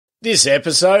This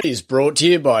episode is brought to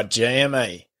you by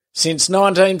GME. Since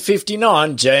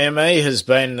 1959, GME has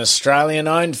been an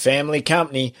Australian-owned family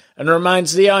company and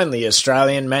remains the only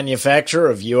Australian manufacturer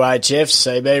of UHF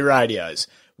CB radios,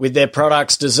 with their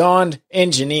products designed,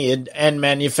 engineered and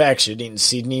manufactured in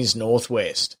Sydney's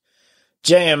northwest.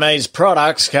 GME's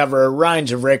products cover a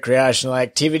range of recreational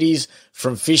activities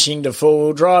from fishing to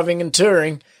four-wheel driving and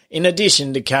touring, in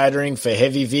addition to catering for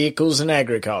heavy vehicles and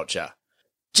agriculture.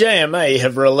 GME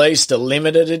have released a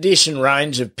limited edition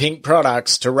range of pink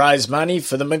products to raise money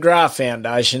for the McGrath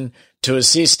Foundation to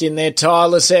assist in their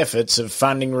tireless efforts of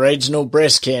funding regional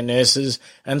breast care nurses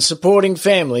and supporting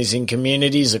families in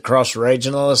communities across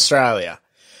regional Australia.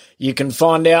 You can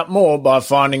find out more by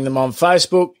finding them on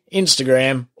Facebook,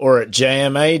 Instagram or at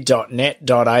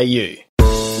gme.net.au.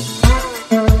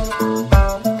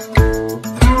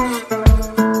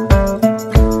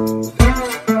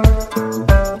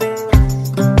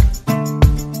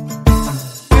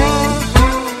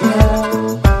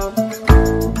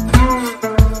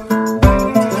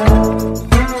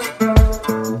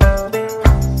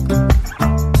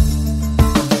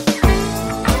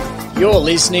 You're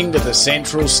listening to the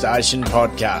Central Station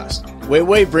Podcast, where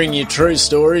we bring you true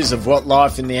stories of what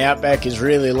life in the outback is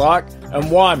really like and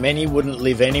why many wouldn't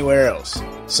live anywhere else.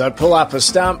 So pull up a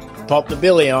stump, pop the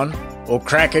billy on, or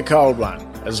crack a cold one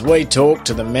as we talk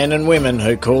to the men and women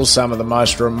who call some of the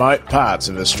most remote parts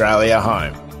of Australia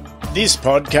home. This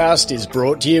podcast is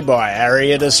brought to you by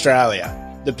Ariat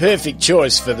Australia, the perfect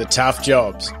choice for the tough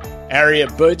jobs.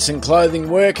 Ariat boots and clothing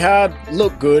work hard,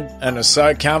 look good, and are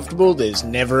so comfortable there's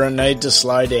never a need to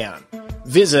slow down.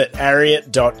 Visit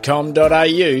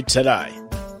ariat.com.au today.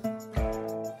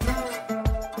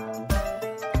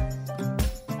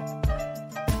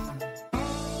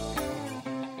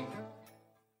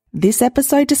 This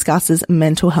episode discusses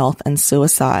mental health and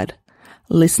suicide.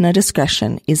 Listener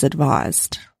discretion is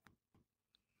advised.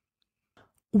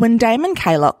 When Damon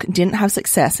Kaylock didn't have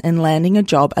success in landing a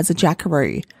job as a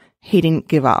jackaroo, he didn't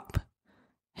give up.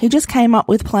 He just came up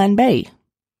with Plan B.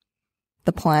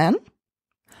 The plan?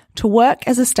 To work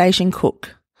as a station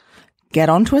cook, get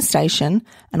onto a station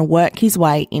and work his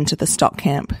way into the stock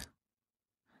camp.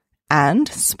 And,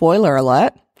 spoiler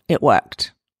alert, it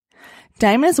worked.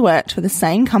 Damon has worked for the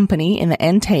same company in the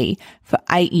NT for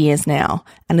 8 years now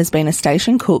and has been a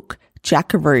station cook,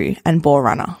 jackaroo and boar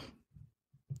runner.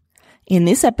 In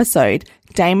this episode,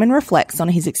 Damon reflects on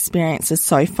his experiences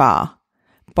so far,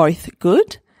 both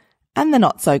good and the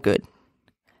not so good.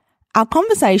 Our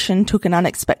conversation took an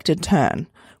unexpected turn,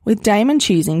 with Damon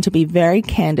choosing to be very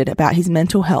candid about his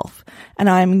mental health, and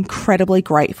I am incredibly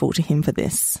grateful to him for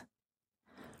this.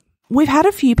 We've had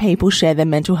a few people share their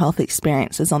mental health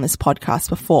experiences on this podcast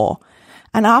before,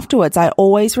 and afterwards I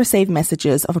always receive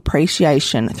messages of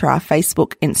appreciation through our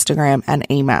Facebook, Instagram and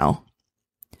email.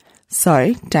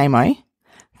 So, Damo,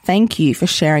 thank you for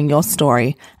sharing your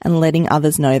story and letting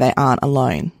others know they aren't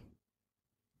alone.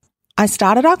 I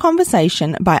started our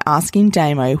conversation by asking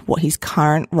Damo what his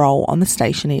current role on the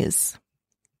station is.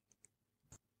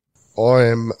 I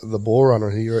am the boar runner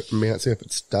here at Mount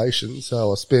Sanford Station,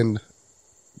 so I spend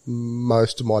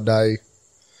most of my day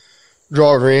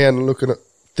driving around and looking at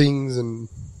things and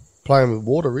playing with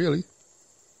water, really.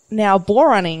 Now, boar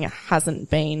running hasn't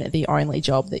been the only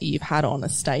job that you've had on a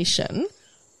station.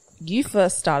 You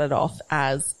first started off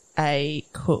as a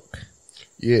cook.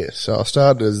 Yeah, so I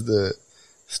started as the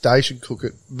station cook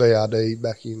at VRD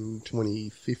back in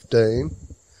 2015.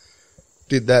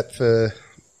 Did that for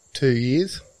 2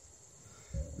 years.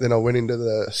 Then I went into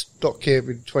the stock camp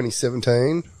in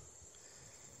 2017.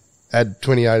 Had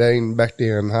 2018 back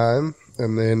down home,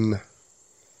 and then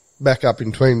back up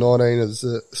in 2019 as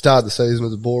the start of the season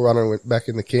as a boar runner and went back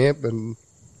in the camp, and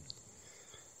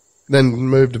then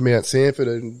moved to Mount Sanford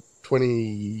in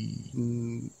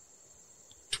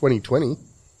 2020.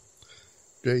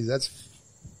 Geez, that's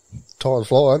time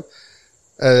flying.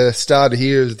 Started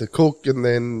here as the cook, and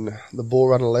then the boar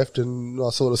runner left, and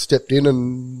I sort of stepped in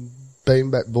and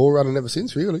been back boar running ever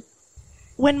since, really.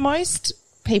 When most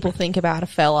people think about a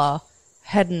fella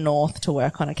heading north to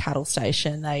work on a cattle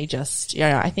station, they just,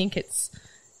 I think it's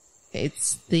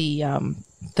the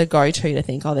go-to to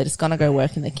think, they're just going to go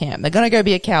work in the camp. They're going to go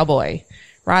be a cowboy,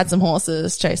 ride some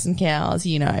horses, chase some cows,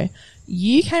 You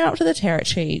came up to the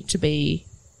territory to be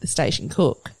the station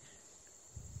cook.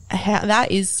 How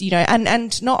that is,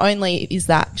 and not only is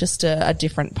that just a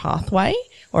different pathway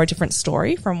or a different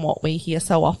story from what we hear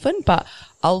so often, but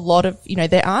a lot of,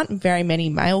 there aren't very many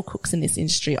male cooks in this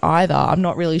industry either. I'm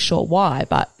not really sure why,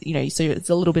 but, so it's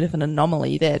a little bit of an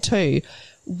anomaly there too.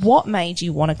 What made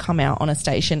you want to come out on a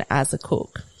station as a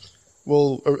cook?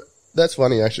 Well, That's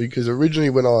funny actually, because originally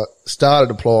when I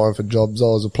started applying for jobs, I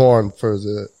was applying for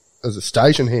as a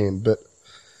station hand, but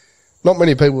not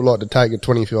many people like to take a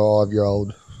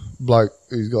 25-year-old bloke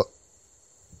who's got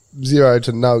zero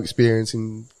to no experience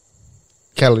in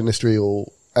cattle industry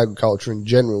or agriculture in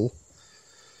general.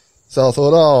 So I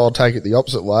thought, I'll take it the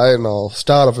opposite way and I'll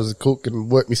start off as a cook and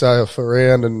work myself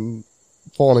around and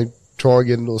finally try and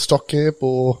get into a stock camp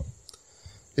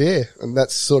and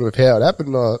that's sort of how it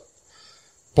happened. I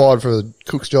applied for the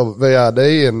cook's job at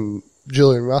VRD and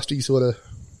Julie and Rusty sort of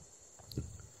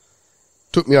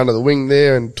took me under the wing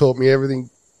there and taught me everything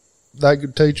they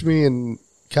could teach me, and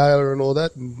Kayla and all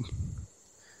that, and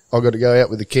I got to go out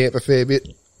with the camp a fair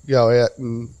bit, go out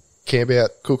and camp out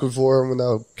cooking for them when they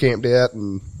were camped out,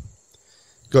 and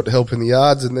got to help in the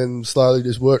yards, and then slowly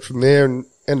just worked from there and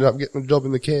ended up getting a job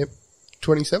in the camp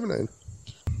 2017.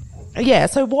 Yeah,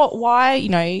 so why,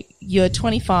 you're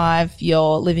 25,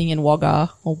 you're living in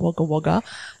Wagga, or Wagga Wagga,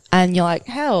 and you're like,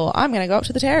 hell, I'm going to go up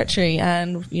to the Territory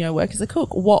and, work as a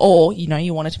cook. Or,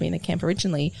 you wanted to be in the camp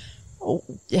originally.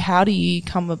 How do you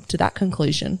come up to that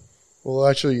conclusion? Well,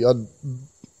 actually, I'd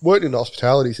worked in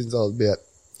hospitality since I was about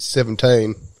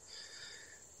 17,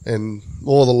 and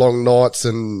all the long nights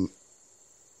and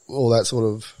all that sort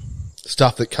of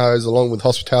stuff that goes along with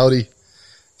hospitality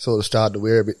sort of started to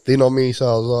wear a bit thin on me. So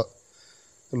I was like,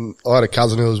 and I had a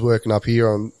cousin who was working up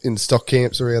here in stock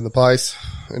camps around the place,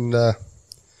 and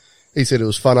he said it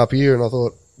was fun up here, and I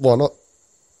thought, why not?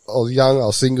 I was young, I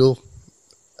was single,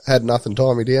 had nothing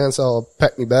tying me down, so I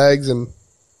packed my bags, and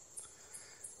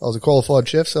I was a qualified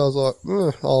chef, so I was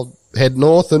like, I'll head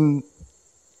north and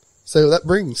see what that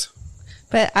brings.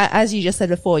 But as you just said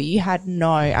before, you had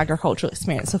no agricultural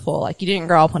experience before. Like, you didn't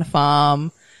grow up on a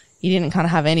farm, you didn't kind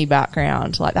of have any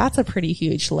background. Like, that's a pretty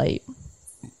huge leap.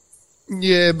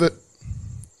 Yeah, but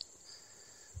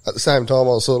at the same time,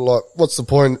 I was sort of like, what's the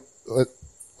point?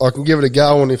 I can give it a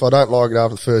go, and if I don't like it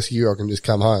after the first year, I can just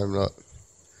come home, right?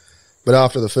 But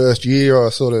after the first year, I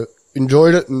sort of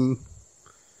enjoyed it, and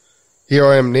here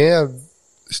I am now,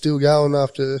 still going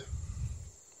after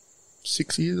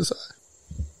 6 years or so.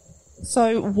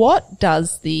 So what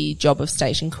does the job of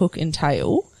station cook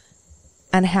entail,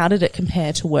 and how did it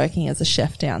compare to working as a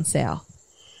chef down south?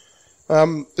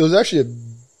 It was actually a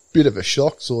bit of a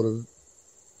shock, sort of,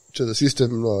 to the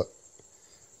system, like,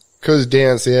 because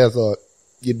down south, like,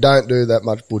 you don't do that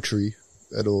much butchery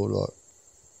at all. Like,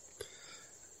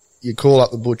 you call up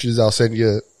the butchers, they'll send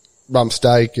you rump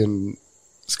steak and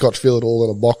Scotch fillet all in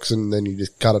a box, and then you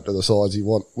just cut it to the size you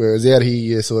want. Whereas out here,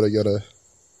 you sort of got to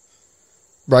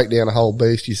break down a whole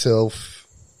beast yourself.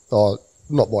 Oh,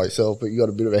 not by yourself, but you got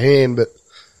a bit of a hand, but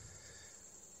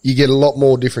you get a lot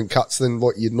more different cuts than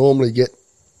what you normally get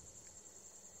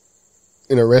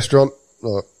in a restaurant.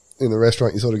 Like, in the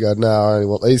restaurant, you sort of go, no, I only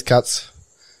want these cuts.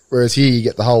 Whereas here, you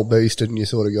get the whole beast, and you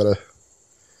sort of got to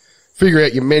figure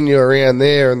out your menu around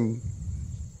there. And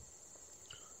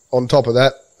on top of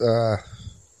that,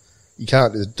 you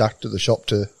can't just duck to the shop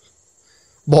to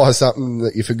buy something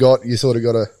that you forgot. You sort of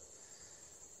got to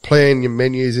plan your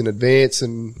menus in advance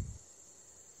and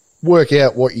work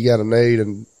out what you're going to need,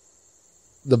 and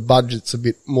the budget's a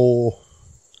bit more,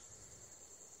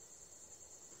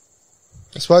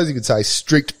 I suppose you could say,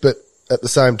 strict, but at the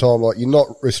same time, like, you're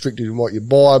not restricted in what you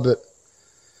buy, but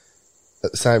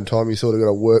at the same time, you sort of got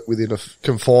to work within a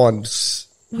confined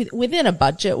within a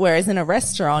budget. Whereas in a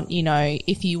restaurant,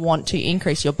 if you want to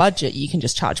increase your budget, you can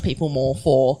just charge people more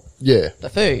for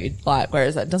the food. Like,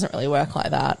 whereas that doesn't really work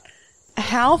like that.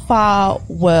 How far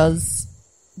was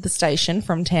the station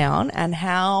from town, and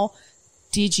how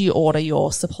did you order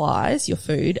your supplies, your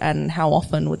food, and how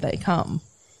often would they come?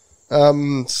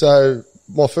 So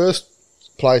my first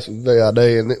place was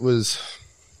VRD, and it was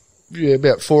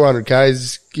about 400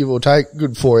 k's, give or take,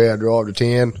 good 4-hour drive to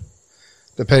town,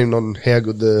 depending on how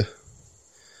good the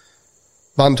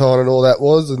Buntine and all that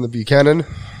was, and the Buchanan.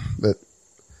 But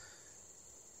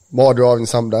my driving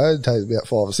some days takes about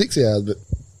 5 or 6 hours, but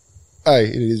hey,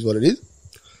 it is what it is.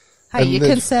 Hey, you're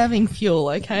conserving fuel,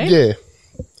 okay? Yeah.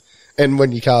 And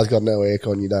when your car's got no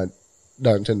aircon, you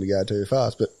don't tend to go too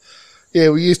fast. But yeah,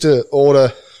 we used to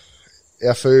order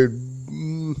our food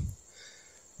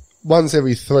once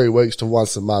every 3 weeks to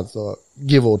once a month, like,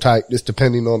 give or take, just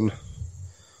depending on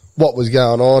what was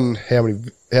going on,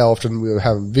 how often we were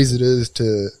having visitors,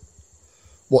 to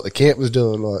what the camp was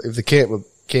doing. Like, if the camp were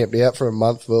camped out for a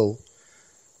month, well,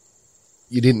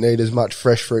 you didn't need as much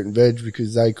fresh fruit and veg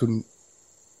because they couldn't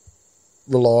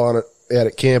rely on it out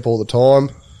at camp all the time.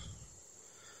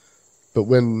 But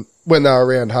when they were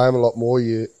around home a lot more,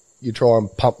 you try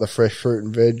and pump the fresh fruit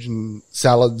and veg and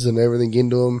salads and everything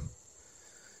into them.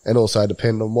 and also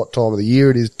depend on what time of the year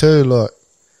it is too. Like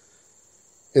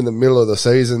in the middle of the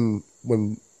season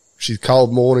when she's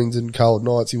cold mornings and cold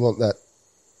nights, you want that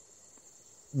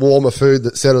warmer food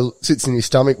that sits in your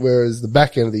stomach, whereas the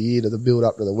back end of the year to the build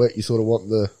up to the wet, you sort of want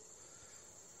the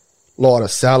lighter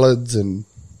salads and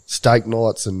steak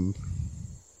nights and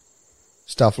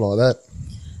stuff like that.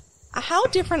 How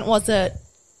different was it,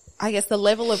 I guess, the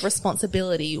level of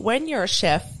responsibility when you're a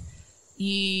chef?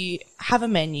 You have a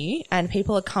menu and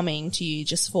people are coming to you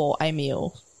just for a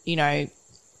meal. You know,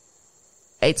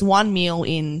 it's one meal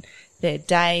in their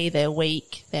day, their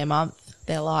week, their month,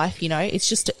 their life. You know,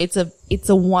 it's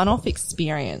a one-off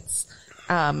experience.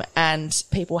 And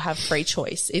people have free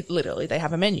choice. They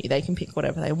have a menu. They can pick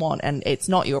whatever they want, and it's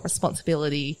not your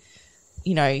responsibility.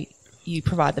 You know, you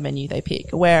provide the menu, they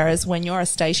pick. Whereas when you're a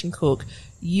station cook,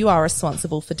 you are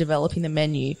responsible for developing the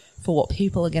menu for what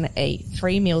people are going to eat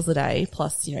 3 meals a day,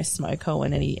 plus, you know, smoko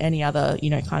and any other, you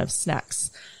know, kind of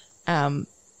snacks.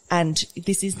 And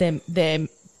this is their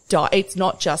diet. It's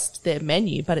not just their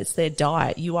menu, but it's their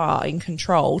diet. You are in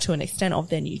control to an extent of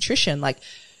their nutrition. Like,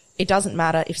 it doesn't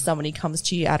matter if somebody comes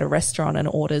to you at a restaurant and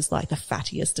orders like the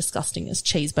fattiest, disgustingest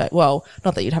cheeseburger. Well,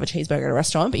 not that you'd have a cheeseburger at a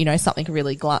restaurant, but, you know, something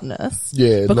really gluttonous.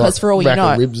 Yeah, because like for all you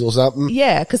know, ribs or something.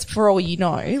 Yeah, because for all you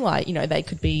know, like, you know, they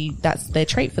could be, that's their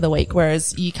treat for the week.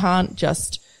 Whereas you can't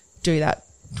just do that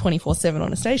 24/7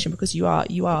 on a station, because you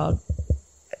are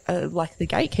like the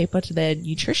gatekeeper to their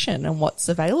nutrition and what's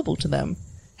available to them.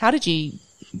 How did you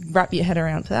wrap your head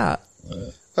around that?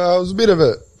 It was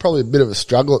probably a bit of a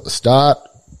struggle at the start.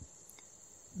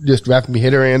 Just wrapping my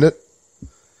head around it,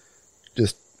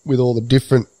 just with all the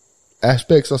different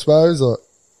aspects, I suppose, like,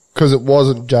 because it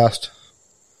wasn't just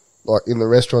like in the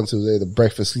restaurants, it was either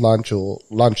breakfast, lunch, or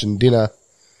lunch and dinner.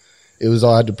 It was,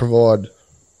 I had to provide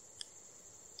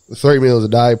the 3 meals a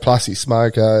day plus your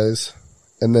smokos,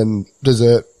 and then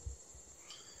dessert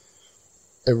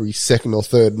every second or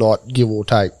third night, give or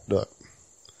take. Like.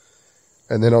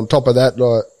 And then on top of that,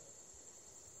 like,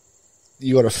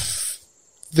 you got to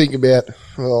think about,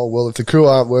 oh, well, if the crew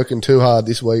aren't working too hard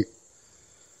this week,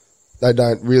 they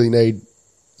don't really need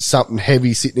something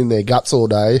heavy sitting in their guts all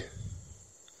day.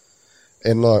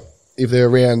 And, like, if they're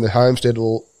around the homestead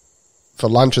or for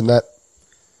lunch and that,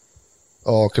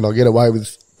 oh, can I get away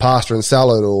with pasta and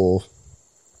salad or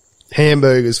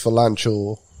hamburgers for lunch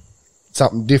or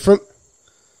something different?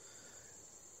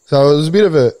 So it was a bit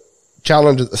of a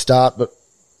challenge at the start, but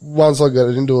once I got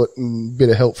into it and a bit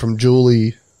of help from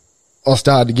Julie, I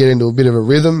started to get into a bit of a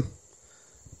rhythm.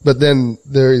 But then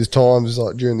there is times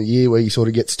like during the year where you sort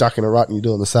of get stuck in a rut and you're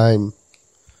doing the same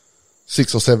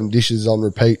 6 or 7 dishes on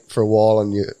repeat for a while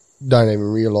and you don't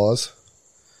even realise.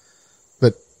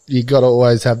 But you got to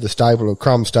always have the staple of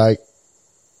crumb steak,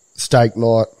 steak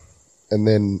night, and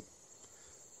then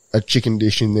a chicken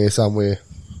dish in there somewhere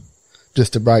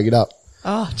just to break it up.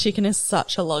 Oh, chicken is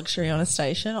such a luxury on a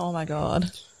station. Oh my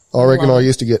God. I reckon I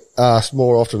used to get asked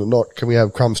more often than not, can we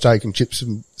have crumb steak and chips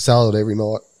and salad every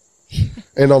night?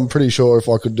 And I'm pretty sure if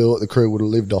I could do it, the crew would have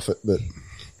lived off it, but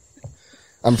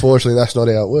unfortunately that's not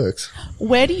how it works.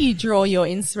 Where do you draw your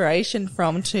inspiration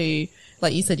from to,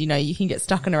 like you said, you know, you can get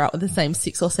stuck in a rut with the same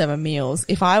 6 or 7 meals.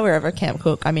 If I were ever a camp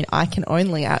cook, I mean, I can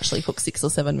only actually cook 6 or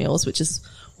 7 meals, which is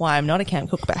why I'm not a camp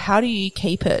cook, but how do you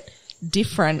keep it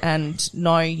different and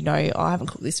know, you know, I haven't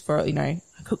cooked this for, you know,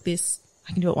 I cook this,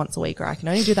 I can do it once a week, or I can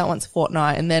only do that once a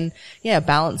fortnight. And then, yeah,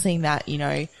 balancing that, you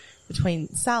know, between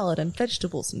salad and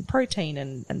vegetables and protein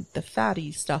and the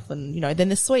fatty stuff and, you know, then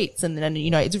the sweets. And then, you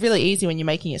know, it's really easy when you're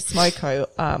making a smoko,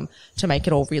 to make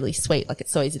it all really sweet. Like,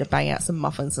 it's so easy to bang out some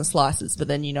muffins and slices, but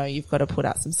then, you know, you've got to put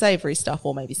out some savory stuff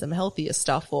or maybe some healthier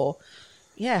stuff, or,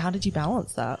 yeah, how did you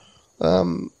balance that?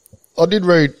 I did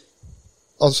read,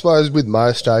 I suppose with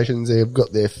most stations, they've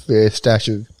got their fair stash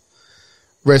of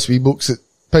recipe books that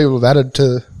people have added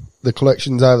to the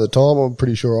collections over the time. I'm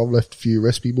pretty sure I've left a few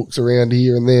recipe books around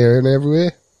here and there and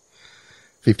everywhere.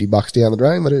 $50 down the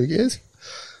drain, but who cares?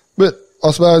 But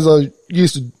I suppose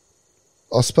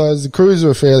the crews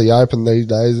are fairly open these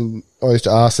days, and I used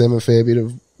to ask them a fair bit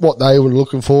of what they were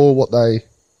looking for, what they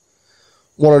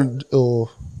wanted, or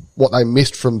what they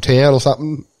missed from town or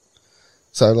something.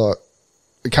 So, like,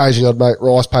 occasionally I'd make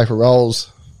rice paper rolls.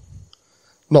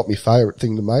 Not my favourite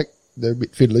thing to make. They're a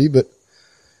bit fiddly, but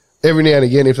every now and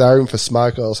again, if they were in for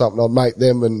smoker or something, I'd make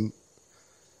them, and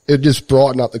it'd just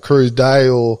brighten up the crew's day.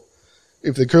 Or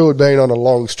if the crew had been on a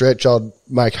long stretch, I'd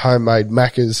make homemade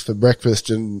macas for breakfast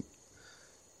and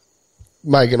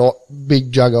make a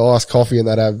big jug of iced coffee, and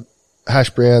they'd have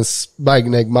hash browns,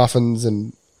 bacon, egg muffins,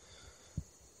 and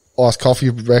iced coffee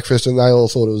for breakfast, and they all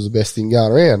thought it was the best thing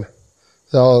going around.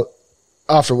 So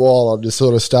after a while, I just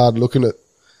sort of started looking at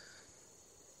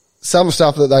some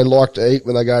stuff that they like to eat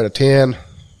when they go to town.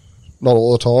 Not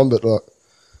all the time, but like,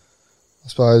 I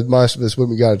suppose most of us, when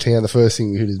we go to town, the first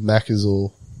thing we hit is Macca's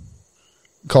or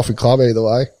Coffee Club, either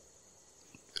way.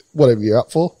 Whatever you're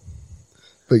up for.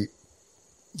 But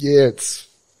yeah,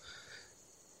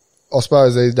 I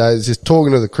suppose these days just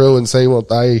talking to the crew and seeing what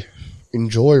they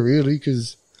enjoy, really,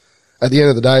 because at the end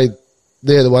of the day,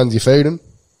 they're the ones you're feeding.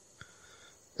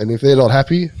 And if they're not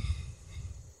happy,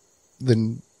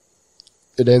 then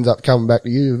it ends up coming back to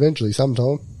you eventually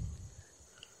sometime.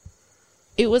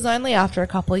 It was only after a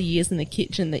couple of years in the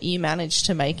kitchen that you managed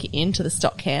to make it into the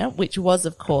stock camp, which was,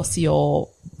 of course, your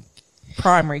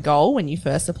primary goal when you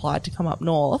first applied to come up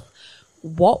north.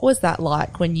 What was that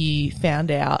like when you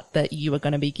found out that you were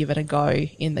going to be given a go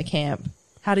in the camp?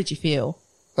 How did you feel?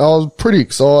 I was pretty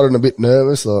excited and a bit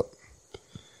nervous. Like,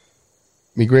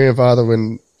 my grandfather,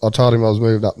 when I told him I was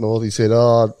moving up north, he said,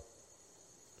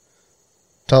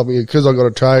 told me, because I got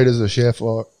a trade as a chef,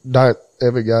 like, don't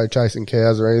ever go chasing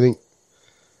cows or anything.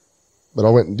 But I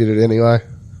went and did it anyway.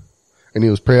 And he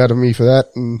was proud of me for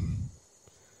that. And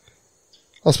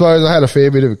I suppose I had a fair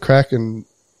bit of a crack and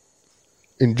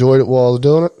enjoyed it while I was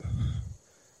doing it.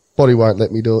 Body won't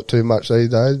let me do it too much these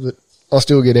days, but I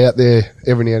still get out there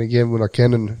every now and again when I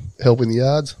can and help in the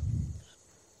yards.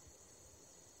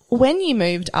 When you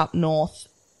moved up north,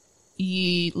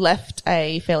 you left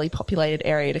a fairly populated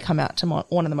area to come out to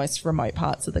one of the most remote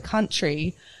parts of the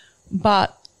country.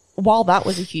 But while that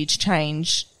was a huge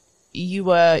change,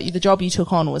 the job you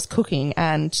took on was cooking,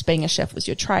 and being a chef was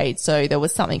your trade. So there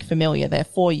was something familiar there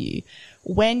for you.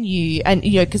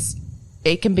 Because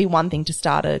it can be one thing to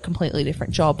start a completely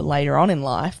different job later on in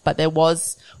life, but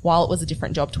while it was a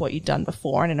different job to what you'd done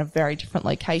before and in a very different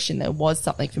location, there was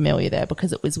something familiar there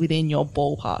because it was within your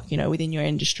ballpark, within your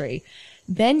industry.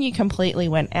 Then you completely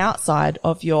went outside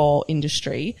of your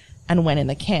industry and went in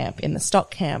the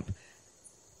stock camp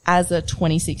as a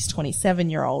 26,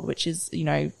 27-year-old, which is,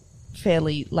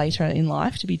 fairly later in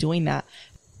life to be doing that.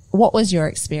 What was your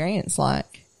experience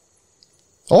like?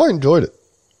 I enjoyed it.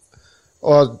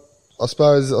 I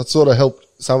suppose I sort of helped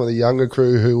some of the younger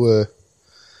crew who were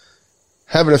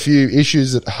having a few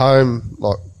issues at home,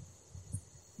 like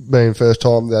being first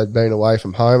time they'd been away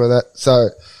from home and that. So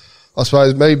I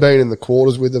suppose me being in the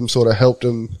quarters with them sort of helped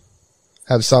them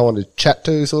have someone to chat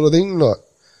to, sort of thing. Like,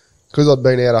 because I'd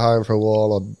been out of home for a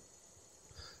while,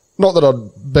 not that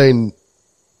I'd been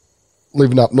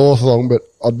living up north long, but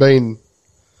I'd been,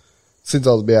 since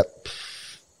I was about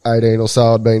 18 or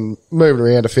so, I'd been moving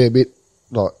around a fair bit,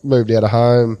 like moved out of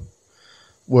home,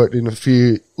 worked in a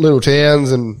few little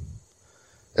towns and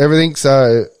everything,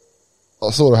 so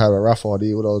I sort of had a rough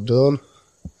idea what I was doing.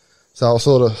 So I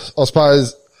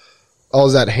suppose I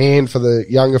was that hand for the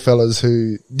younger fellas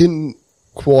who didn't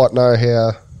quite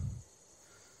know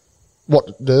what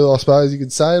to do, I suppose you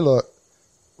could say. Like,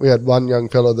 we had one young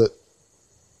fella that,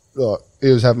 like, he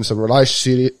was having some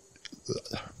relationship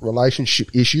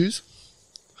issues.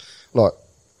 Like,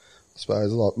 I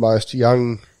suppose like most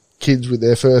young kids with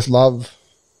their first love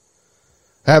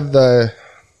have the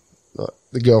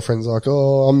girlfriend's like,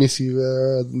 oh, I miss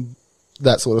you,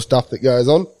 that sort of stuff that goes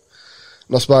on.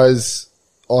 And I suppose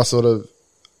I sort of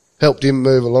helped him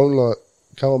move along, like,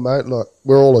 come on, mate, like,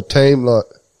 we're all a team, like,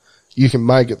 you can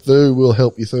make it through, we'll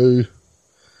help you through,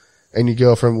 and your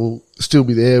girlfriend will still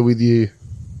be there with you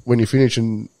when you finish.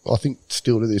 And I think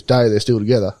still to this day, they're still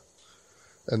together.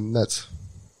 And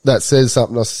that says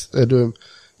something. I said to him,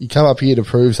 you come up here to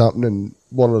prove something and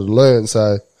wanted to learn,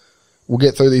 so we'll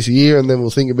get through this year and then we'll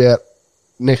think about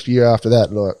next year after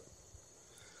that. Like,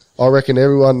 I reckon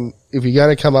everyone, if you're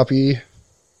going to come up here,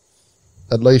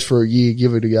 at least for a year,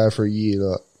 give it a go for a year.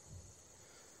 Like,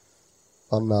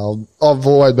 I don't know. I've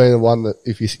always been the one that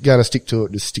if you're going to stick to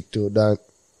it, just stick to it. Don't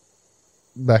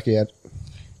back out.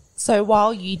 So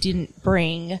while you didn't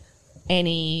bring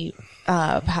any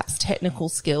perhaps technical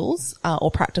skills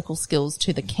or practical skills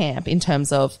to the camp in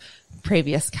terms of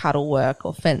previous cattle work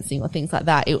or fencing or things like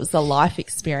that, it was the life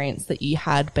experience that you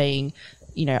had being,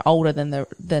 older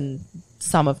than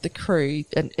some of the crew.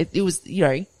 And it was,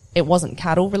 it wasn't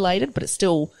cattle related, but it's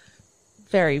still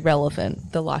very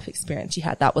relevant, the life experience you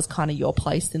had. That was kind of your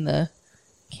place in the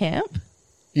camp.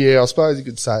 Yeah, I suppose you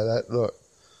could say that. Like,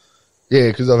 yeah,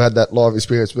 because I've had that life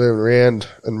experience moving around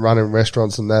and running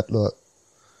restaurants and that. Like,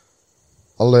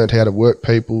 I learned how to work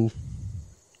people,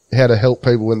 how to help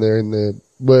people when they're in their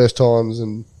worst times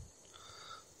and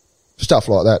stuff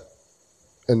like that,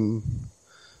 and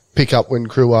pick up when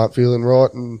crew aren't feeling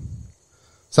right. And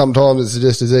sometimes it's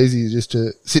just as easy just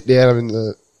to sit down in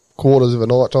the quarters of a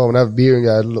night time and have a beer and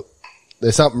go, look,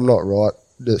 there's something not right.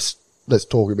 Just let's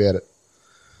talk about it.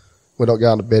 We're not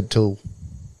going to bed till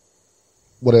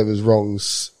whatever's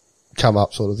wrongs come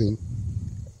up sort of thing.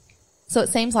 So it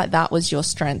seems like that was your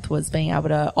strength, was being able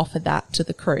to offer that to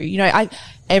the crew. You know,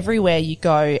 everywhere you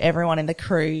go, everyone in the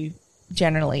crew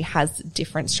generally has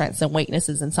different strengths and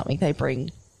weaknesses and something they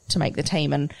bring to make the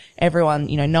team. And everyone,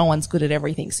 you know, no one's good at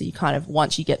everything. So you kind of,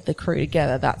 once you get the crew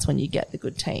together, that's when you get the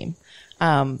good team.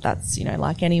 That's, you know,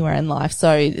 like anywhere in life.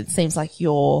 So it seems like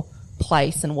your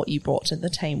place and what you brought to the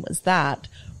team was that.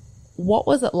 What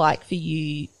was it like for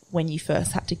you when you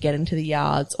first had to get into the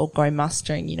yards or go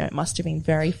mustering? You know, it must have been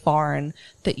very foreign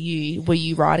that were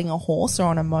you riding a horse or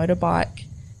on a motorbike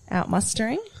out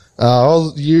mustering? I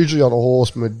was usually on a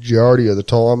horse majority of the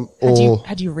time.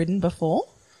 Had you ridden before?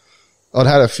 I'd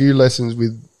had a few lessons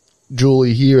with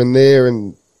Julie here and there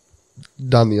and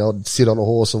done the odd sit on a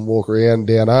horse and walk around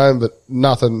down home, but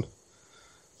nothing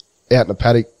out in the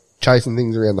paddock chasing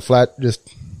things around the flat,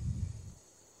 just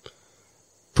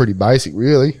pretty basic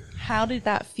really. How did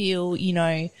that feel, you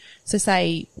know, so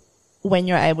say when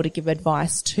you're able to give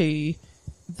advice to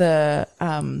the,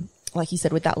 like you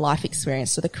said, with that life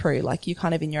experience to the crew, like you're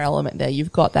kind of in your element there,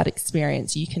 you've got that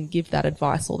experience, you can give that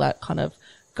advice or that kind of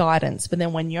guidance. But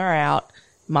then when you're out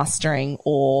mustering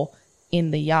or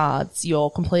in the yards, you're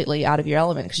completely out of your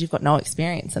element because you've got no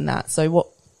experience in that.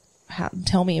 So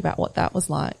tell me about what that was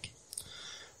like.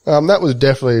 That was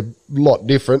definitely a lot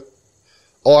different.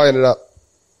 I ended up,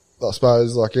 I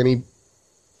suppose, like any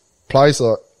place,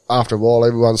 like after a while,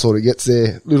 everyone sort of gets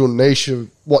their little niche of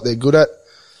what they're good at.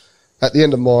 At the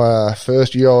end of my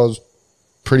first year, I was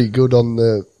pretty good on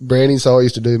the branding, so I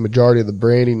used to do majority of the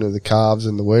branding of the calves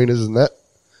and the weaners and that,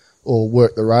 or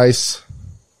work the race,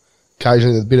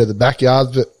 occasionally a bit of the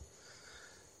backyards. But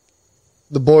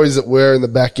the boys that were in the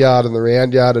backyard and the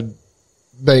round yard had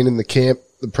been in the camp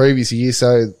the previous year,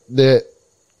 so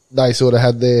they sort of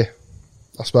had their,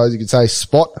 I suppose you could say,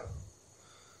 spot.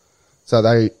 So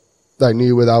they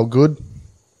knew where they were good.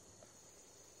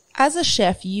 As a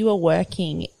chef, you were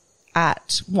working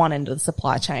at one end of the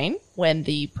supply chain when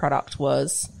the product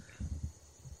was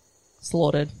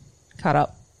slaughtered, cut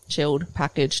up, chilled,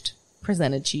 packaged,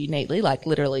 presented to you neatly, like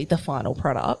literally the final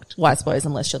product. Well, I suppose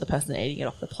unless you're the person eating it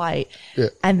off the plate. Yeah.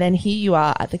 And then here you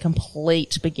are at the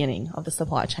complete beginning of the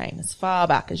supply chain, as far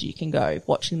back as you can go,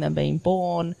 watching them being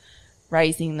born,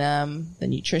 raising them, the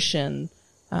nutrition,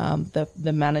 the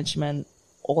management,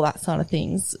 all that sort of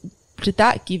things. Did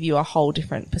that give you a whole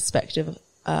different perspective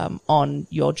on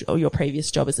your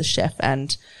previous job as a chef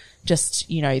and just,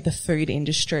 you know, the food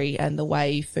industry and the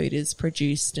way food is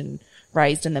produced and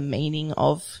raised and the meaning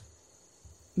of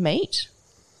meat?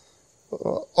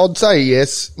 I'd say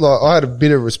yes. Like, I had a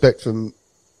bit of respect from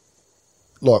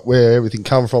like where everything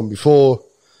come from before,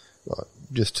 like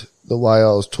just the way I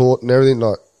was taught and everything.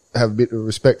 Like, have a bit of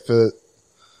respect for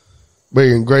where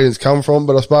your ingredients come from.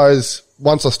 But I suppose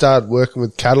once I started working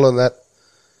with cattle and that,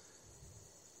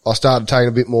 I started taking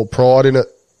a bit more pride in it,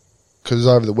 because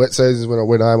over the wet seasons when I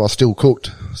went home, I still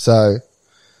cooked. So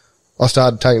I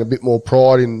started taking a bit more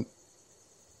pride in,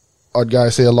 I'd go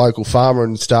see a local farmer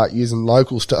and start using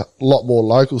local stuff, a lot more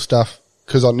local stuff,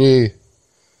 because I knew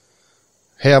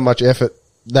how much effort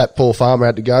that poor farmer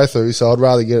had to go through. So I'd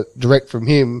rather get it direct from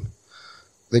him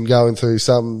than going through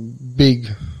some big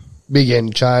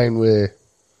end chain where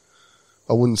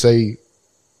I wouldn't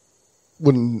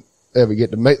ever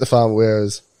get to meet the farmer,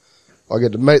 whereas I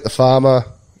get to meet the farmer,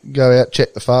 go out,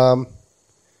 check the farm.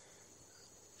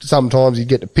 Sometimes you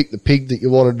get to pick the pig that you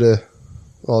wanted to,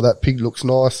 oh, that pig looks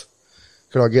nice.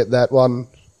 Can I get that one?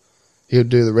 He'd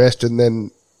do the rest, and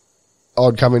then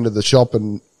I'd come into the shop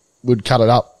and we'd cut it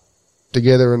up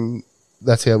together, and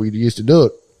that's how we used to do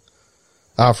it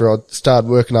after I started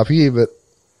working up here. But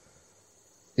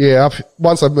yeah,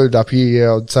 once I moved up here,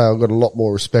 yeah, I'd say I got a lot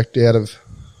more respect out of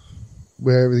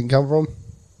where everything come from.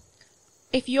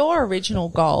 If your original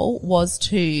goal was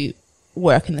to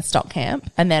work in the stock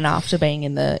camp, and then after being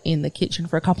in the kitchen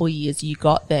for a couple of years, you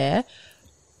got there,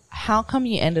 how come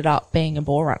you ended up being a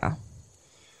bull runner?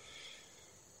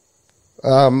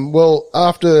 Well,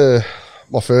 after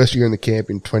my first year in the camp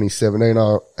in 2017,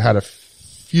 I had a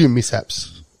few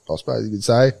mishaps, I suppose you could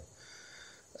say,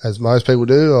 as most people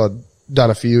do. I'd done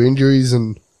a few injuries,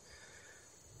 and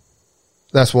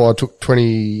that's why I took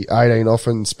 2018 off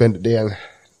and spent it down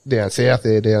south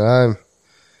there, down home.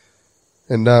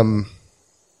 And,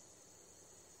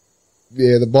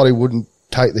 yeah, the body wouldn't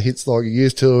take the hits like it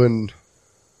used to, and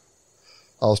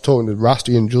I was talking to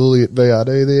Rusty and Julie at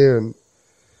VRD there, and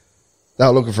they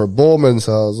were looking for a boreman,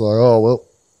 so I was like, oh, well,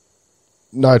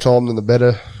 no time than the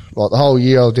better. Like, the whole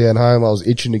year I was down home, I was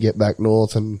itching to get back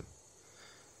north, and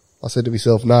I said to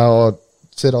myself, no, I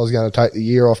said I was going to take the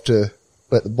year off to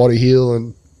let the body heal,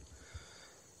 and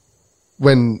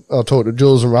when I talked to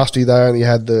Jules and Rusty, they only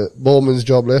had the ballman's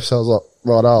job left, so I was like,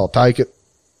 right, I'll take it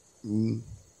and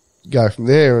go from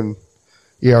there. And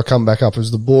yeah, I come back up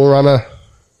as the bore runner,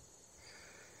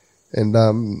 and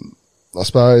I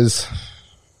suppose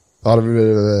I had a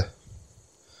bit of a,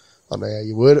 I don't know how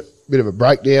you word it, bit of a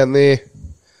breakdown there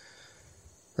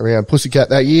around Pussycat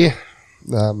that year.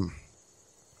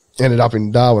 Ended up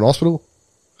in Darwin Hospital.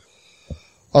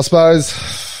 I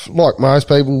suppose, like most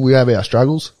people, we have our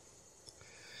struggles.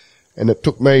 And it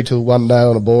took me till one day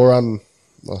on a bore run,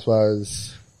 I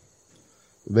suppose,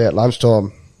 about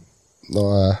lunchtime.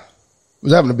 I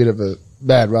was having a bit of a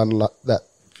bad run that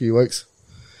few weeks.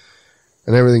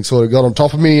 And everything sort of got on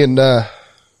top of me, and had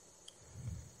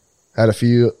a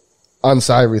few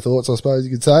unsavoury thoughts, I suppose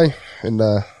you could say. And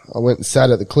I went and sat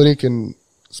at the clinic and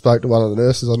spoke to one of the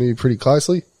nurses I knew pretty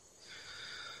closely.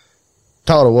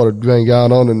 Told her what had been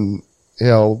going on, and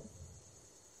how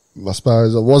I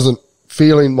suppose I wasn't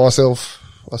feeling myself,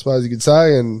 I suppose you could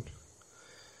say, and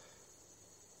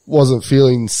wasn't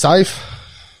feeling safe.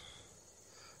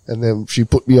 And then she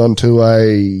put me onto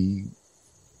a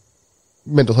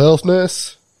mental health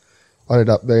nurse. I ended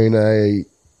up being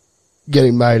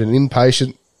getting made an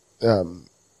inpatient,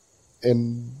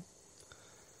 and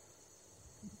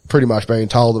pretty much being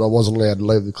told that I wasn't allowed to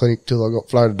leave the clinic till I got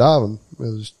flown to Darwin.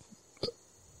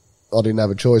 I didn't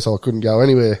have a choice. I couldn't go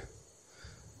anywhere.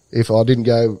 If I didn't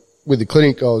go with the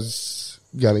clinic, I was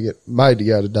going to get made to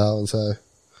go to Darwin. So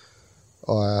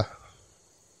I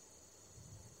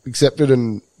accepted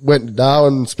and went to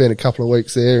Darwin, spent a couple of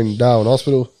weeks there in Darwin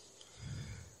Hospital,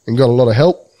 and got a lot of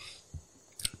help.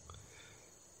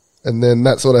 And then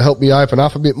that sort of helped me open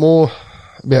up a bit more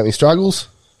about my struggles.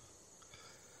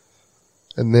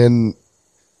 And then,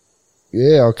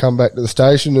 yeah, I come back to the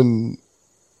station, and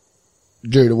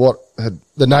due to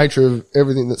the nature of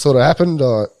everything that sort of happened,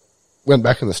 I went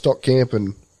back in the stock camp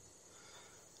and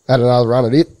had another run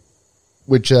at it,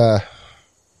 which I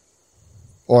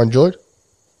enjoyed.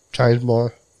 Changed my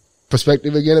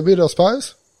perspective again a bit, I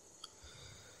suppose.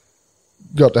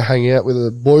 Got to hang out with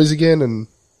the boys again and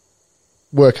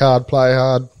work hard, play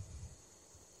hard,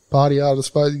 party hard, I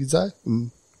suppose you could say,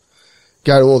 and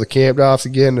go to all the camp drafts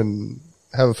again and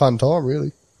have a fun time,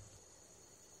 really.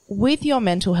 With your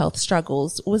mental health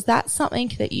struggles, was that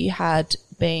something that you had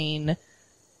been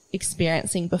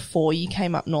experiencing before you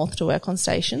came up north to work on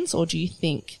stations, or do you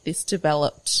think this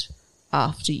developed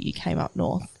after you came up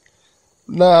north?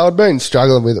 No, I'd been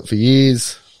struggling with it for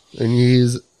years and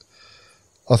years.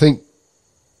 I think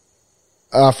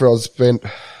after I spent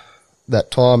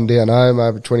that time down home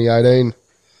over 2018,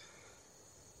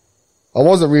 I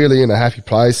wasn't really in a happy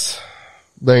place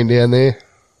being down there,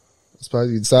 I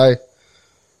suppose you'd say.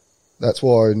 That's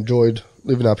why I enjoyed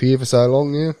living up here for so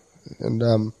long, yeah. And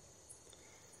don't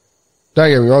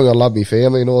get me wrong, I love my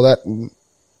family and all that, and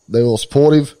they're all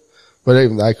supportive, but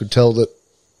even they could tell that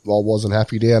I wasn't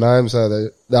happy down home, so they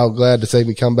were glad to see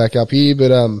me come back up here.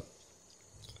 But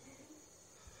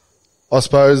I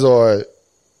suppose I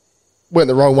went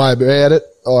the wrong way about it.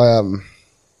 I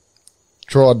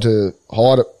tried to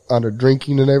hide it under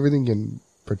drinking and everything and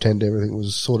pretend everything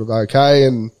was sort of okay,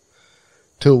 and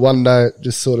till one day it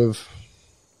just sort of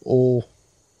all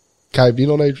caved in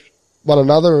on one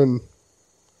another, and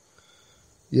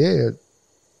yeah,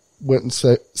 went and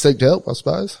seeked help, I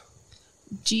suppose.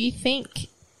 Do you think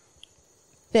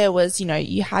there was,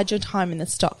 you had your time in the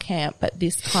stock camp, but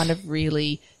this kind of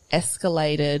really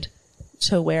escalated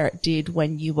to where it did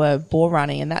when you were bore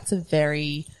running, and that's a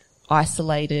very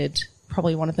isolated,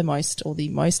 probably one of the most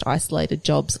isolated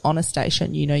jobs on a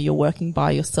station. You're working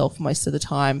by yourself most of the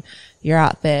time. You're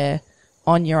out there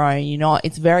on your own.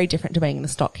 It's very different to being in the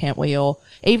stock camp where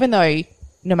even though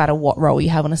no matter what role you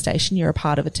have on a station, you're a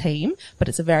part of a team, but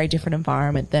it's a very different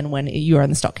environment than when you're in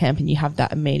the stock camp and you have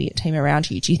that immediate team around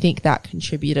you. Do you think that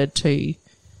contributed to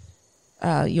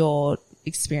your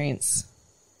experience?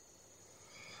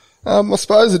 I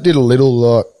suppose it did a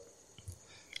little,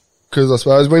 because I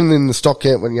suppose when in the stock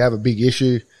camp, when you have a big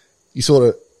issue, you sort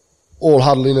of all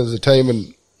huddle in as a team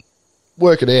and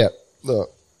work it out. Blah,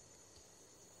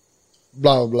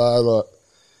 blah, blah.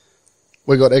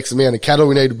 We got X amount of cattle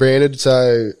we need branded,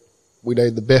 so we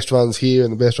need the best ones here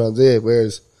and the best ones there.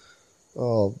 Whereas,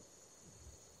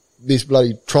 this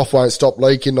bloody trough won't stop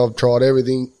leaking. I've tried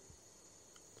everything.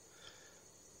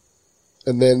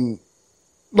 And then,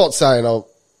 not saying I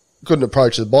couldn't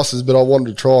approach the bosses, but I wanted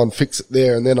to try and fix it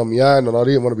there and then on my own, and I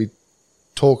didn't want to be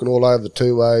talking all over the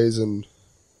two ways and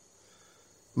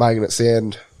making it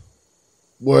sound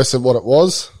worse than what it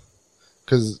was,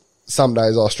 because some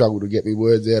days I struggle to get my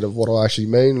words out of what I actually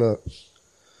mean.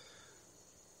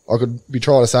 I could be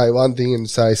trying to say one thing and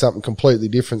say something completely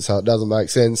different, so it doesn't make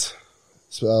sense.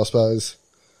 So I suppose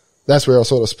that's where I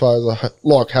suppose I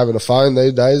like having a phone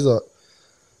these days. Like,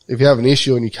 if you have an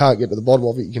issue and you can't get to the bottom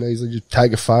of it, you can easily just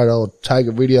take a photo or take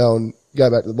a video and go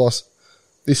back to the boss.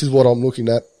 This is what I'm looking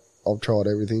at. I've tried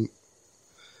everything.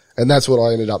 And that's what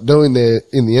I ended up doing there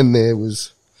in the end there,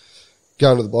 was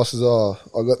going to the bosses. Oh,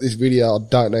 I got this video. I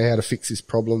don't know how to fix this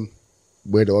problem.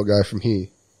 Where do I go from here?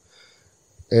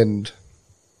 And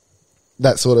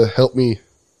that sort of helped me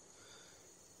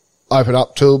open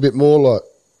up to a bit more. Like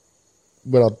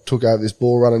when I took over this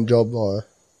ball running job, I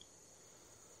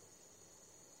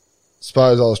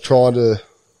suppose I was trying to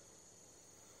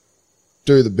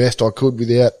do the best I could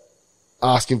without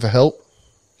asking for help.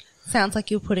 Sounds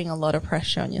like you're putting a lot of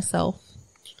pressure on yourself.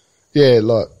 Yeah,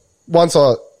 like once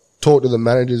I talked to the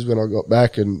managers when I got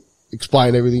back and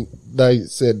explained everything, they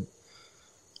said,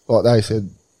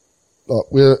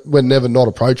 we're never not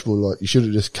approachable. Like, you should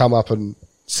have just come up and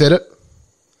said it.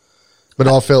 But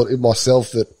I felt in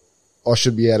myself that I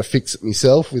should be able to fix it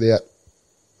myself without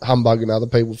humbugging other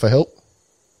people for help.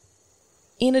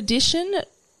 In addition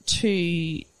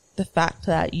to the fact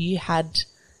that you had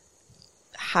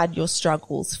your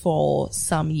struggles for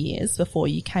some years before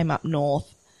you came up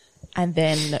north, and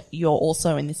then you're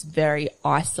also in this very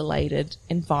isolated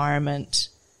environment,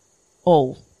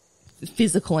 or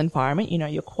physical environment,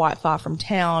 you're quite far from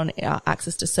town.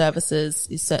 Access to services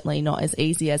is certainly not as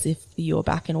easy as if you were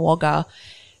back in Wagga.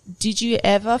 Did you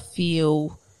ever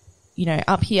feel,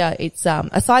 up here, it's,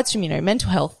 aside from,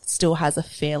 mental health still has a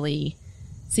fairly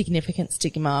significant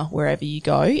stigma wherever you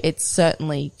go. It's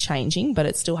certainly changing, but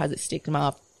it still has its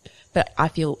stigma. But I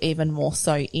feel even more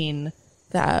so in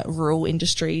the rural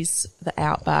industries, the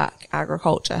outback,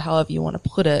 agriculture, however you want to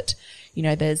put it.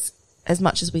 There's, as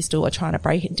much as we still are trying to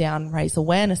break it down, raise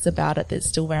awareness about it, there's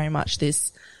still very much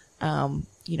this,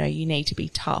 you need to be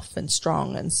tough and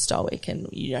strong and stoic, and,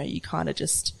 you kind of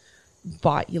just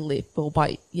bite your lip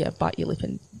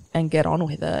and get on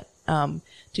with it.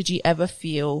 Did you ever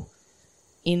feel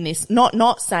in this,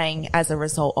 not saying as a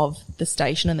result of the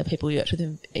station and the people you worked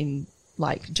with in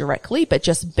like directly, but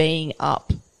just being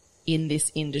up in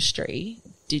this industry,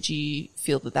 did you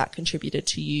feel that contributed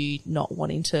to you not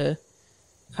wanting to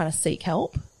kind of seek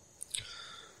help?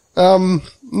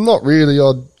 Not really.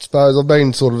 I suppose I've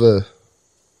been sort of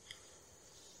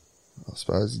I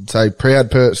suppose you'd say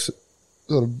proud person,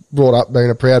 sort of brought up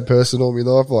being a proud person all my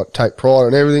life, like take pride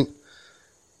in everything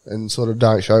and sort of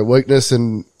don't show weakness.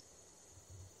 And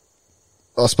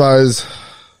I suppose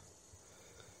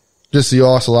just the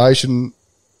isolation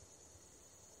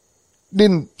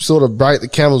didn't sort of break the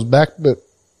camel's back, but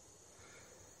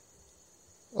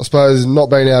I suppose not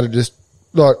being able to just,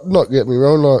 like, not get me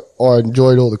wrong, like, I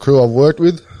enjoyed all the crew I've worked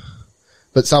with,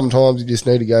 but sometimes you just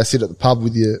need to go sit at the pub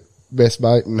with your best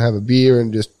mate and have a beer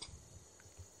and just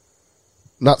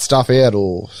nut stuff out,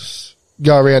 or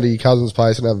go around to your cousin's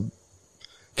place and have a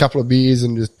couple of beers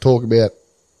and just talk about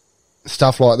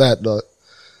stuff like that. Like,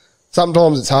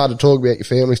 sometimes it's hard to talk about your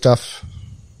family stuff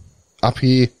up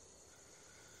here.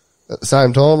 At the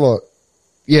same time, like,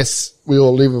 yes, we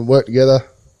all live and work together.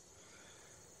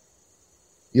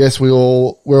 Yes, we're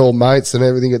all mates and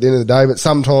everything at the end of the day, but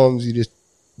sometimes you just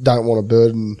don't want to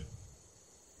burden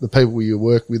the people you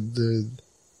work with the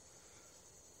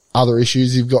other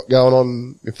issues you've got going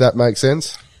on, if that makes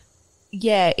sense.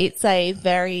 Yeah, it's a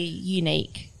very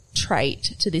unique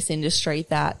trait to this industry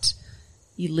that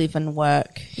you live and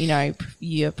work,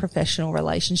 your professional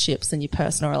relationships and your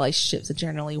personal relationships are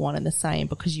generally one and the same,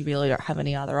 because you really don't have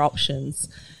any other options.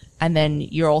 And then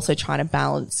you're also trying to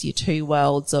balance your two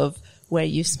worlds of where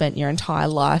you've spent your entire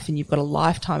life and you've got a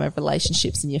lifetime of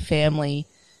relationships in your family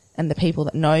and the people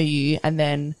that know you, and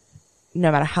then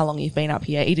no matter how long you've been up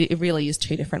here, it really is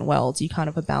two different worlds. You kind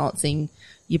of are balancing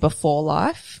your before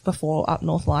up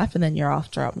north life, and then your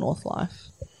after up north life.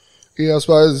 Yeah, I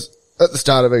suppose at the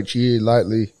start of each year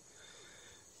lately,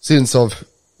 since I've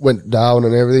went to Darwin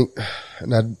and everything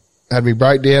and had me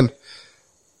breakdown,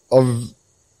 I've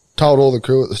told all the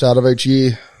crew at the start of each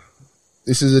year,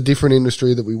 this is a different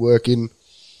industry that we work in.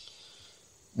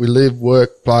 We live,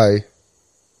 work, play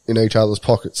in each other's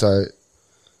pockets. So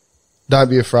don't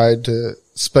be afraid to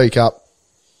speak up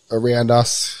around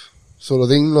us, sort of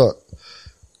thing. Like,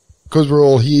 because we're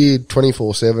all here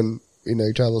 24/7 in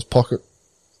each other's pocket,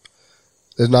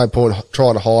 there's no point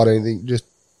trying to hide anything. Just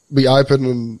be open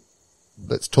and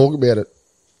let's talk about it.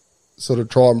 Sort of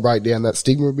try and break down that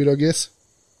stigma a bit, I guess.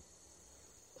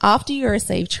 After you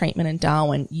received treatment in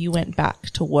Darwin, you went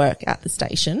back to work at the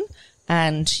station,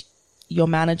 and your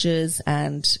managers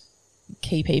and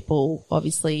key people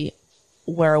obviously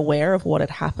were aware of what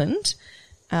had happened.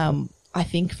 I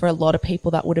think for a lot of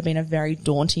people that would have been a very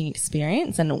daunting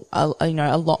experience and,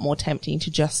 a lot more tempting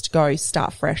to just go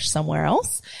start fresh somewhere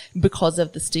else because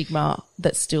of the stigma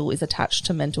that still is attached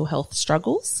to mental health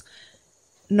struggles.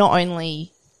 Not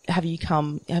only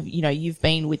you've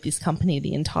been with this company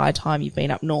the entire time you've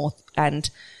been up north, and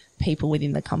people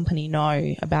within the company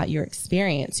know about your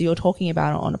experience. You're talking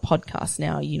about it on a podcast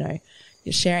now, you're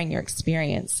sharing your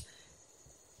experience.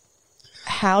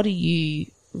 How do you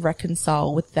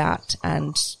reconcile with that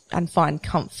and find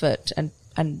comfort and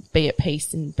be at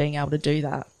peace in being able to do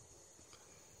that?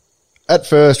 At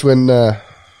first, when I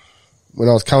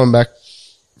was coming back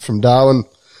from Darwin,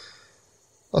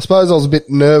 I suppose I was a bit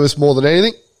nervous more than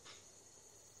anything.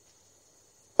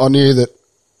 I knew that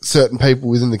certain people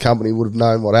within the company would have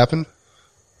known what happened.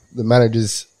 The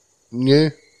managers knew,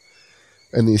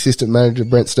 and the assistant manager,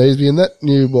 Brent Steesby, and that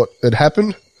knew what had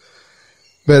happened.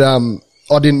 But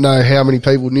I didn't know how many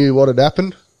people knew what had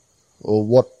happened or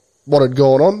what had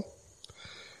gone on.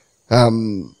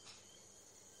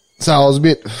 So I was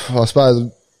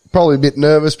probably a bit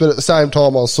nervous, but at the same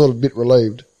time I was sort of a bit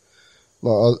relieved.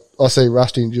 Like I see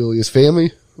Rusty and Julia's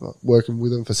family, like working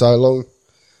with them for so long.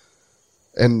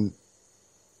 And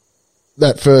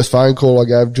that first phone call I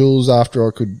gave Jules after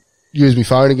I could use my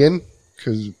phone again,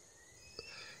 because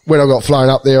when I got flown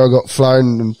up there, I got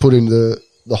flown and put into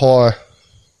the high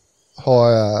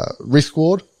risk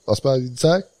ward, I suppose you'd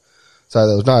say. So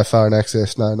there was no phone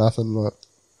access, no nothing. Like,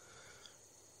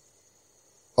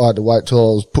 I had to wait till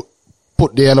I was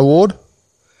put down a ward.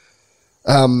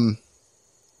 And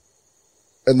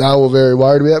they were very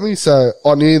worried about me, so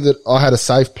I knew that I had a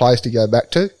safe place to go back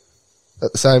to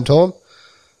at the same time,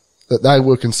 that they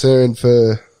were concerned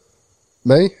for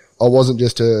me. I wasn't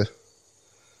just a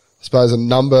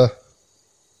number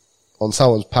on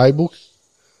someone's paybook.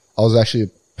 I was actually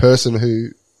a person who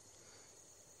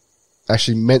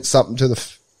actually meant something to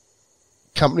the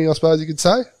company, I suppose you could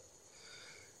say.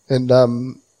 And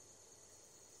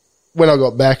when I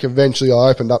got back, eventually I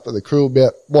opened up to the crew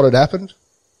about what had happened.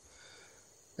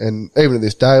 And even to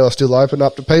this day, I still open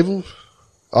up to people.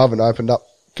 I haven't opened up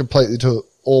completely to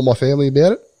all my family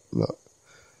about it.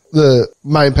 The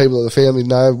main people of the family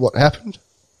know what happened.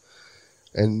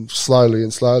 And slowly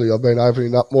I've been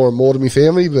opening up more and more to my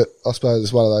family, but I suppose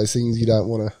it's one of those things you don't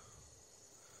want to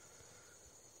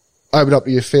open up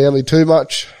to your family too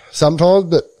much sometimes,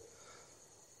 but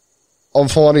I'm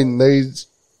finding these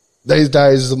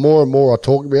days, the more and more I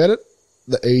talk about it,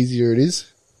 the easier it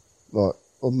is. Like,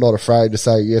 I'm not afraid to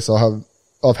say, yes,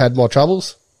 I've had my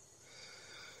troubles.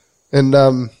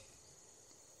 And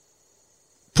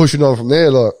pushing on from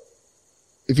there, like,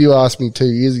 if you asked me 2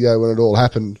 years ago when it all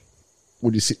happened,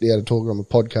 would you sit down and talk on the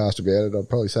podcast about it? I'd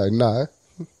probably say no.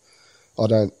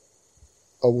 I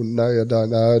wouldn't know, I don't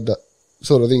know, that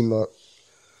sort of thing. Like,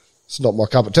 it's not my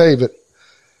cup of tea, but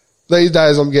these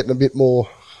days I'm getting a bit more,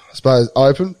 I suppose,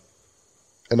 open,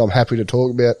 and I'm happy to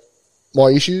talk about my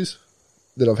issues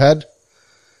that I've had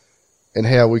and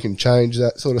how we can change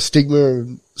that sort of stigma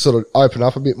and sort of open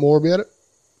up a bit more about it.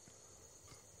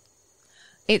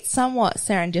 It's somewhat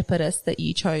serendipitous that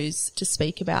you chose to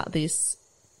speak about this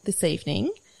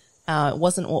evening. It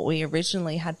wasn't what we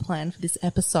originally had planned for this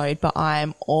episode, but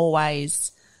I'm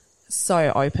always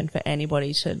so open for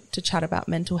anybody to chat about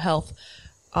mental health.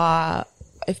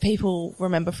 If people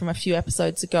remember from a few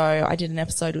episodes ago, I did an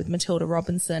episode with Matilda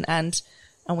Robinson, and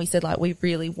we said, like, we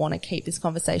really want to keep this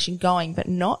conversation going, but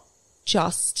not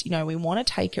just, we want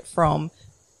to take it from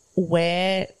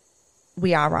where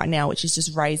we are right now, which is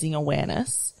just raising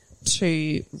awareness,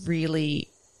 to really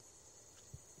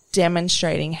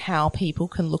demonstrating how people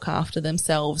can look after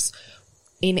themselves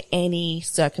in any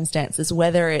circumstances,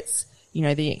 whether it's,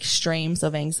 the extremes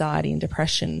of anxiety and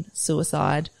depression,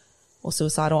 suicide or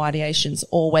suicidal ideations,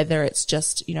 or whether it's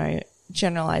just,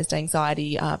 generalized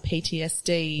anxiety,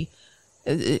 PTSD,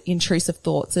 intrusive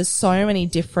thoughts. There's so many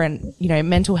different,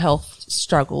 mental health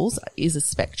struggles is a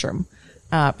spectrum,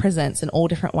 presents in all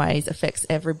different ways, affects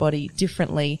everybody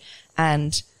differently.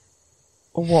 And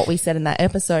what we said in that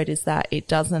episode is that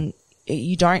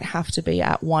you don't have to be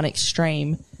at one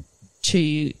extreme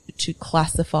to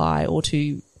classify or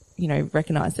to,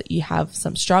 recognize that you have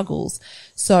some struggles.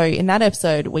 So in that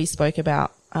episode, we spoke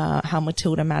about how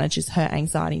Matilda manages her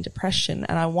anxiety and depression.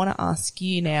 And I want to ask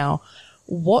you now,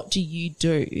 what do you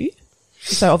do?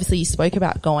 So obviously you spoke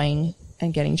about going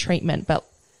and getting treatment, but,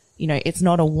 it's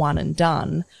not a one and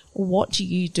done. What do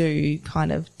you do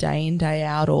kind of day in, day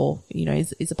out, or,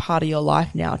 is a part of your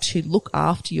life now to look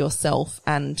after yourself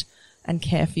and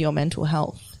care for your mental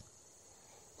health?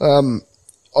 I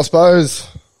suppose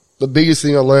the biggest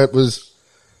thing I learnt was,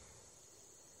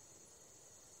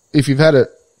 if you've had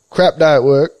crap day at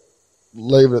work,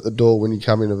 leave it at the door when you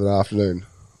come in of an afternoon.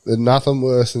 There's nothing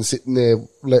worse than sitting there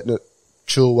letting it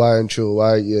chew away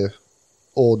at you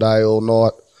all day, all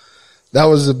night. That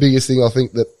was the biggest thing I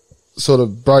think that sort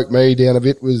of broke me down a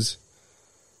bit was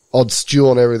I'd stew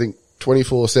on everything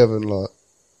 24/7. Like,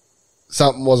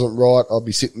 something wasn't right, I'd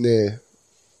be sitting there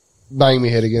banging my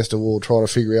head against a wall trying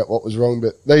to figure out what was wrong.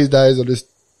 But these days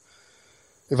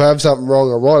if I have something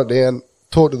wrong, I write it down,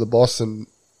 talk to the boss, and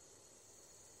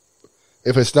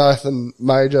if it's nothing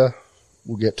major,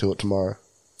 we'll get to it tomorrow.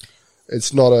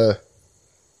 It's not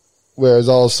whereas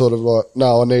I was sort of like,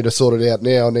 no, I need to sort it out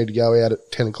now. I need to go out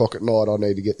at 10 o'clock at night. I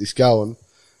need to get this going.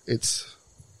 If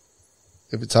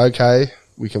it's okay,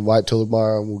 we can wait till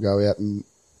tomorrow and we'll go out and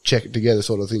check it together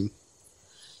sort of thing.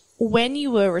 When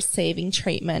you were receiving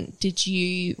treatment, did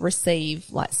you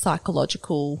receive like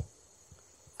psychological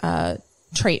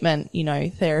treatment,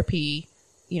 therapy,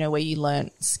 where you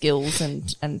learnt skills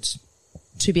and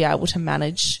to be able to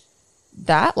manage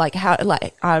that? Like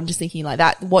I'm just thinking like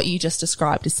that, what you just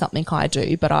described is something I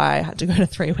do, but I had to go to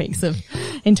 3 weeks of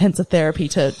intensive therapy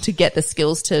to get the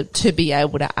skills to be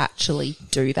able to actually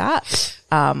do that.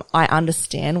 I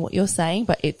understand what you're saying,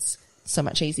 but it's so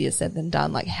much easier said than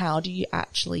done. Like, how do you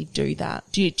actually do that?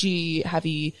 Have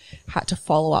you had to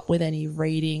follow up with any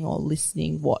reading or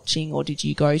listening, watching, or did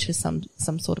you go to some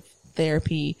sort of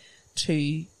therapy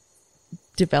to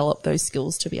develop those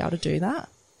skills to be able to do that?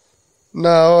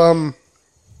 No,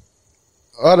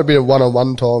 I had a bit of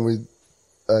one-on-one time with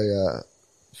a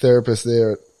therapist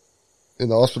there in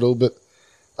the hospital, but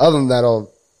other than that, I'll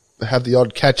have the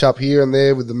odd catch-up here and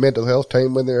there with the mental health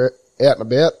team when they're out and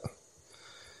about.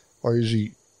 I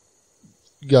usually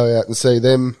go out and see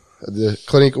them at the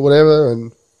clinic or whatever,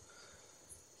 and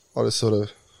I just sort of,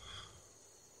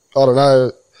 I don't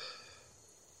know,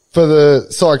 for the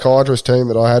psychiatrist team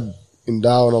that I had in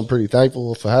Darwin, I'm pretty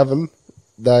thankful for having.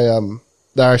 They're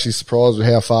actually surprised with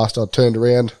how fast I turned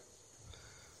around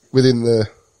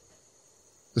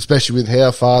especially with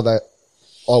how far that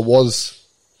I was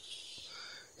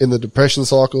in the depression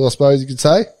cycle, I suppose you could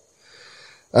say.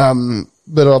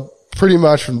 But I pretty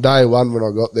much from day one when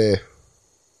I got there,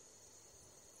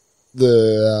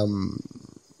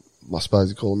 I suppose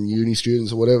you call them uni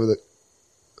students or whatever that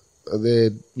are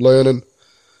there learning,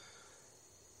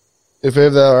 if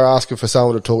ever they were asking for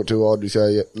someone to talk to, I'd just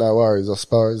say, yeah, no worries, I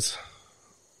suppose.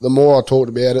 The more I talked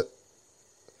about it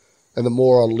and the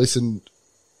more I listened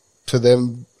to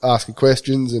them asking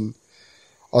questions, and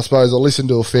I suppose I listen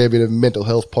to a fair bit of mental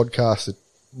health podcasts as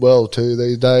well too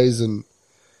these days, and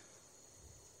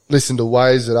listen to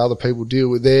ways that other people deal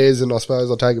with theirs, and I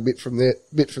suppose I take a bit from that,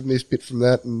 bit from this, bit from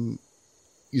that, and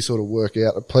you sort of work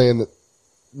out a plan that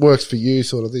works for you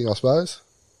sort of thing, I suppose.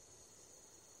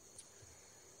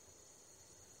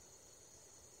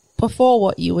 Before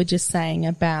what you were just saying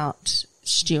about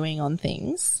stewing on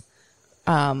things,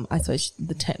 I suppose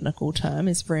the technical term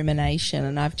is rumination,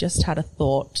 and I've just had a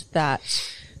thought that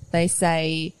they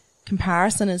say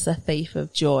comparison is a thief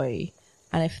of joy,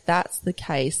 and if that's the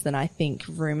case, then I think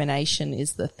rumination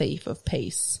is the thief of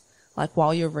peace. Like,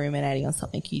 while you're ruminating on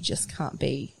something, you just can't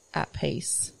be at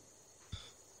peace.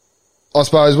 I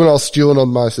suppose when I was stewing on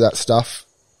most of that stuff,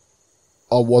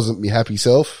 I wasn't my happy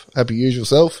usual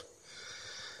self.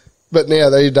 But now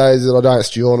these days that I don't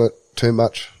stew on it too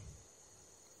much,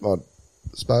 I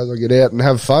suppose I get out and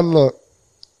have fun. Like,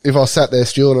 if I sat there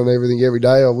stewing on everything every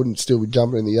day, I wouldn't still be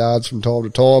jumping in the yards from time to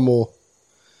time or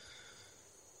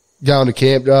going to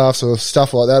camp drafts or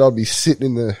stuff like that. I'd be sitting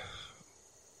in the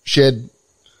shed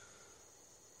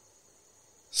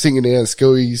singing down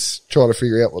skewies, trying to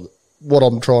figure out what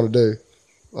I'm trying to do,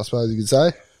 I suppose you could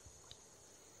say.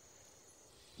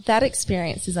 That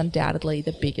experience is undoubtedly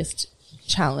the biggest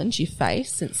challenge you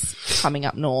face since coming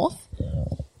up north.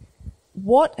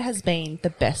 What has been the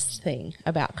best thing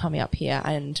about coming up here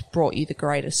and brought you the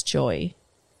greatest joy?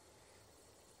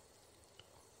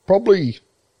 Probably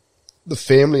the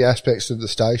family aspects of the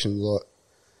station. Like,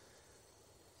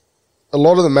 a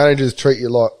lot of the managers treat you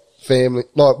like family.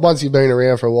 Like, once you've been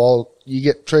around for a while, you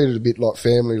get treated a bit like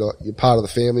family, like you're part of the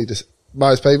family to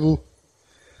most people.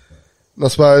 And I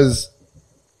suppose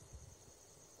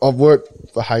I've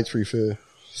worked for Heytesbury for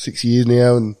 6 years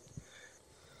now, and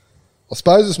I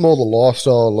suppose it's more the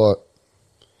lifestyle. Like,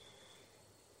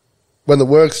 when the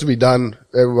work's to be done,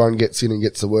 everyone gets in and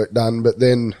gets the work done, but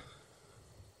then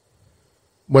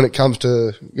when it comes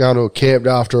to going to a camp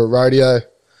after a rodeo,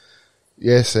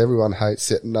 yes, everyone hates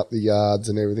setting up the yards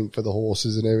and everything for the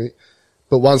horses and everything.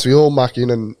 But once we all muck in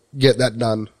and get that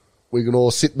done, we can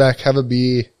all sit back, have a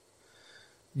beer,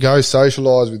 go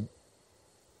socialise with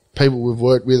people we've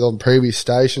worked with on previous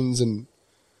stations, and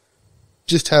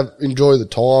just enjoy the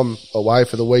time away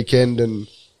for the weekend, and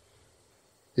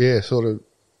sort of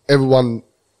everyone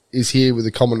is here with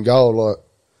a common goal. Like,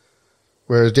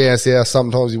 whereas down south,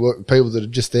 sometimes you work with people that are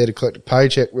just there to collect a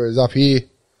paycheck, whereas up here,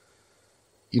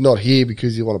 you're not here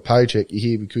because you want a paycheck. You're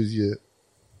here because you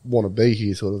want to be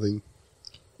here, sort of thing.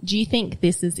 Do you think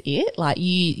this is it? Like,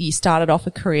 you started off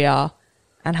a career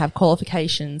and have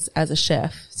qualifications as a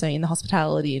chef, so in the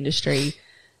hospitality industry,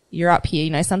 you're up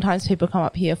here. Sometimes people come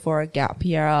up here for a gap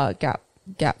year,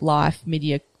 gap life,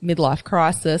 midlife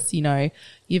crisis.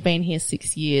 You've been here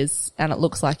 6 years and it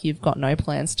looks like you've got no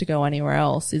plans to go anywhere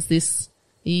else. Are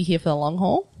you here for the long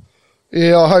haul?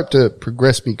 Yeah, I hope to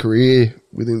progress my career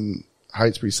within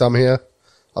Heytesbury somehow.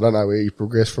 I don't know where you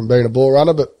progress from being a ball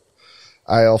runner, but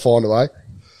I'll find a way.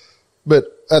 But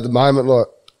at the moment, like,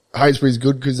 Heytesbury's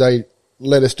good because they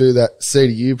let us do that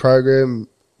CDU program.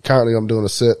 Currently I'm doing a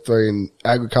Cert 3 in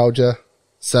agriculture.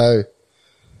 So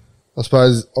I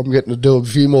suppose I'm getting to do a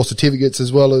few more certificates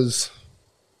as well as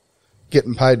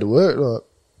getting paid to work. Like,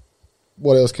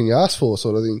 what else can you ask for,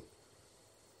 sort of thing?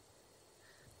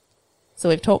 So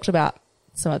we've talked about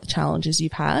some of the challenges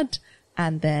you've had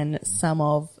and then some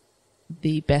of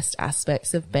the best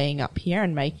aspects of being up here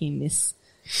and making this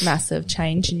massive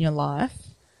change in your life.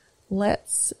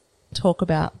 Let's talk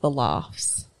about the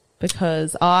laughs,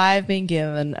 because I've been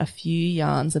given a few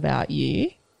yarns about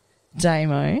you,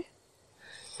 Damo,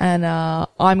 and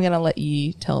I'm going to let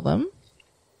you tell them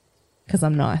because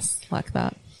I'm nice like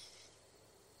that.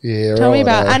 Yeah, Tell me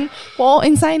about, and well,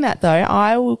 in saying that though,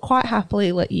 I will quite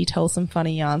happily let you tell some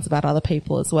funny yarns about other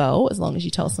people as well, as long as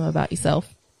you tell some about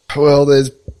yourself. Well,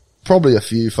 there's probably a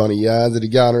few funny yarns that are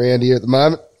going around here at the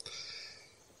moment.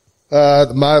 At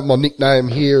the moment, my nickname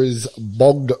here is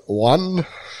Bogged One.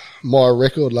 My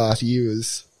record last year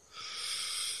was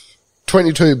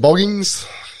 22 boggings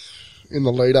in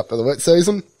the lead up to the wet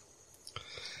season.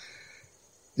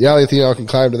 The only thing I can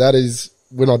claim to that is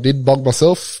when I did bog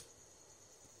myself,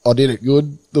 I did it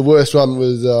good. The worst one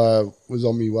was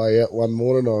on my way out one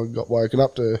morning. I got woken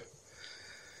up to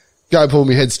go pull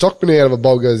my head stockman out of a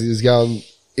bog as he was going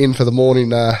in for the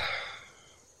morning,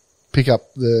 pick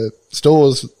up the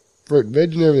stores, fruit and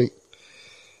veg and everything.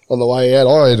 On the way out,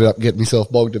 I ended up getting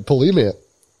myself bogged to pull him out.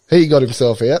 He got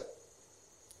himself out.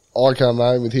 I came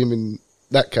home with him in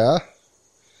that car.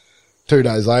 2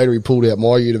 days later, he pulled out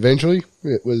my ute eventually.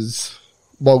 It was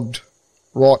bogged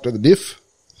right to the diff.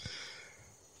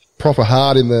 Proper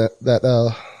hard in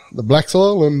the black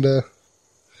soil, and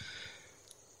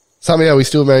somehow we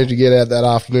still managed to get out that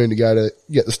afternoon to go to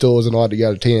get the stores, and I had to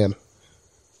go to town.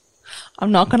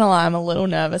 I'm not going to lie, I'm a little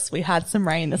nervous. We had some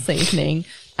rain this evening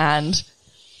and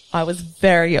I was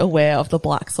very aware of the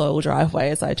black soil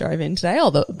driveway as I drove in today,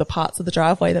 or the parts of the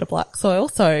driveway that are black soil.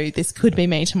 So this could be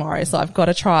me tomorrow. So I've got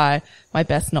to try my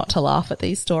best not to laugh at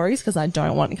these stories because I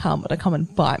don't want karma to come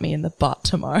and bite me in the butt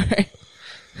tomorrow.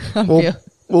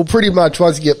 Well, pretty much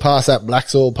once you get past that black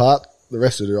soil part, the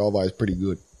rest of the driveway is pretty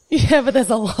good. Yeah, but there's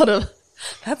a lot of,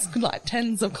 that's like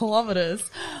tens of kilometres.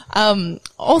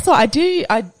 Also,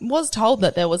 I was told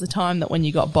that there was a time that when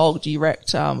you got bogged, you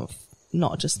wrecked,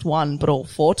 not just one, but all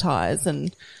 4 tyres,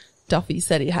 and Duffy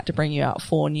said he had to bring you out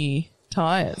 4 new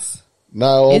tyres.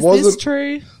 No, Is this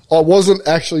true? I wasn't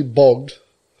actually bogged.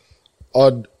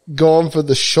 I'd gone for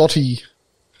the shotty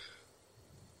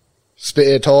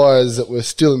spare tyres that were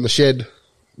still in the shed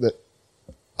that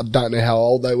I don't know how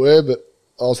old they were, but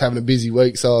I was having a busy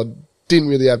week, so I didn't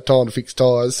really have time to fix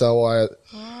tyres, so I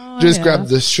just grabbed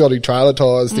the shoddy trailer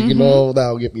tyres thinking, oh,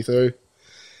 they'll get me through.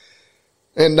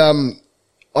 And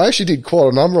I actually did quite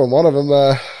a number on one of them.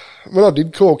 When I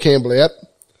did call Campbell out,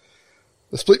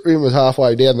 the split rim was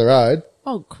halfway down the road.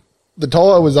 Oh. The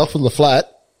tyre was off on the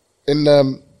flat, and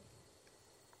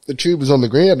the tube was on the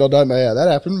ground. I don't know how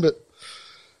that happened, but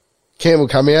Campbell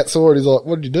come out, saw it. He's like,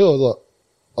 what did you do? I was like,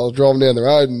 I was driving down the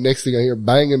road, and next thing I hear a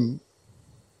bang, and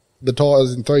the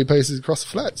tyres in 3 pieces across the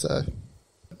flat. So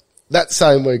that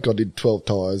same week I did 12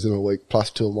 tyres in a week, plus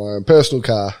 2 of my own personal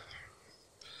car.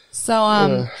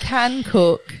 So, can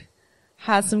cook,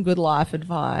 has some good life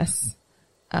advice,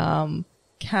 can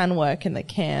work in the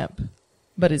camp,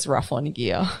 but is rough on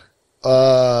gear.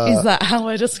 Is that how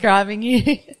we're describing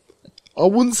you? I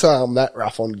wouldn't say I'm that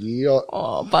rough on gear.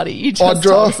 Oh, buddy, you just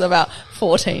told us about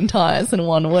 14 tyres in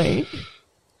 1 week.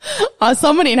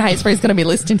 Somebody in Heytesbury is going to be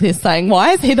listening to this saying,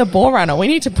 why is he the ball runner? We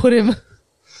need to put him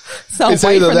away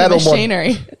from the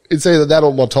machinery. It's either that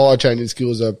or my tyre changing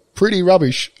skills are pretty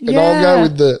rubbish. And I'll go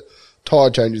with the tyre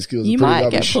changing skills are pretty rubbish.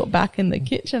 You might get put back in the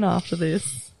kitchen after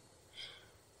this.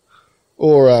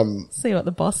 Or, see what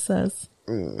the boss says.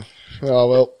 Oh,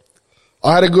 well,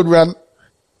 I had a good run.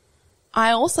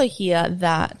 I also hear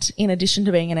that in addition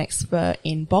to being an expert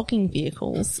in bogging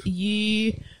vehicles,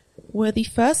 you were the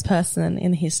first person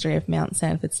in the history of Mount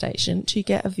Sandford Station to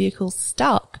get a vehicle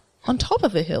stuck on top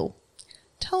of a hill.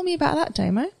 Tell me about that,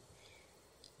 Damo.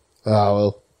 Oh,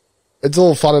 well, it's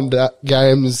all fun and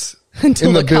games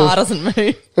Until the car doesn't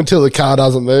move. Until the car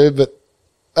doesn't move, but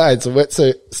hey, it's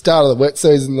a start of the wet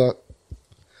season. Like,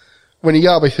 when you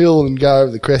go up a hill and go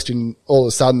over the crest and all of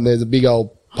a sudden there's a big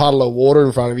old puddle of water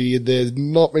in front of you, there's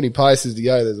not many places to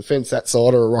go. There's a fence that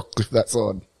side or a rock cliff that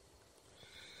side.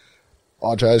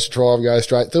 I chose to try and go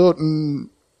straight through it, and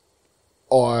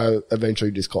I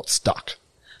eventually just got stuck.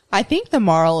 I think the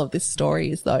moral of this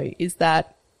story is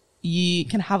that you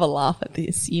can have a laugh at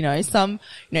this.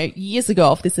 Years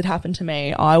ago, if this had happened to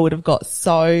me, I would have got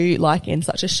so in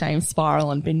such a shame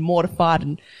spiral and been mortified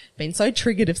and been so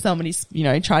triggered if somebody's,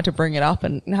 tried to bring it up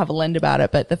and have a lend about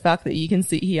it. But the fact that you can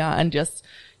sit here and just,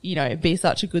 be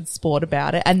such a good sport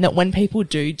about it, and that when people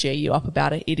do G you up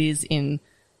about it, it is in,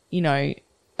 a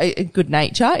good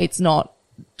nature. It's not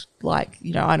I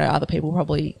know other people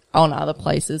probably on other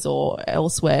places or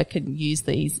elsewhere can use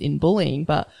these in bullying,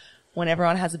 but when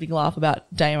everyone has a big laugh about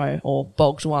Damo or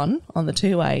bogged one on the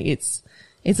two-way, it's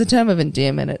a term of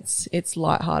endearment. It's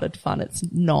lighthearted fun. It's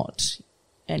not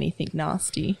anything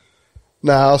nasty.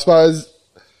 No, I suppose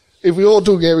if we all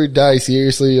took every day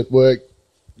seriously at work,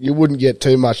 you wouldn't get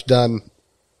too much done.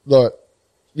 Like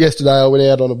yesterday I went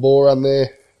out on a ball run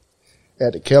there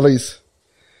out to Kelly's,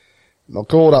 and I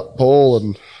called up Paul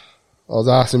and I was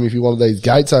asking him if he wanted these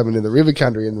gates open in the river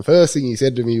country, and the first thing he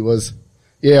said to me was,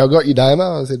 "Yeah, I got you,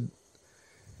 Damo." I said,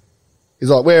 he's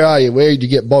like, "Where are you? Where did you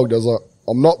get bogged?" I was like,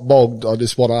 "I'm not bogged. I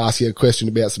just want to ask you a question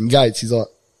about some gates." He's like,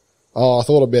 "Oh, I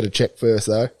thought I'd better check first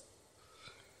though."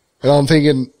 And I'm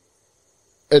thinking,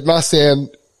 it must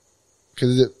sound,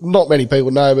 because not many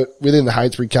people know, but within the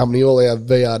Hainsbury company, all our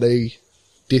VRD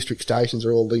district stations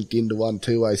are all linked into one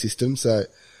two-way system, so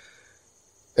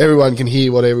everyone can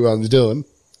hear what everyone's doing.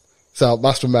 So it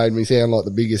must have made me sound like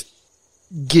the biggest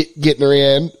getting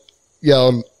around,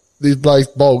 going, "This place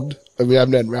bogged, and we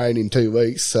haven't had rain in 2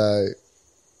 weeks." So,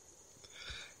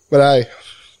 but hey,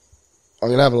 I'm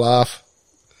going to have a laugh.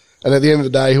 And at the end of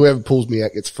the day, whoever pulls me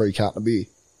out gets a free carton of beer.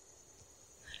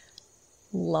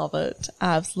 Love it.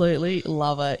 Absolutely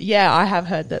love it. Yeah, I have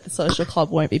heard that the social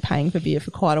club won't be paying for beer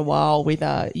for quite a while with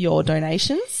your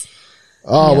donations.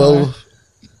 Oh, well,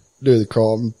 do the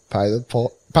crime, pay the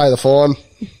fine.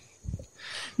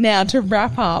 Now, to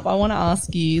wrap up, I want to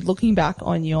ask you, looking back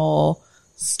on your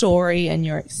story and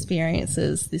your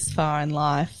experiences this far in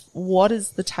life, what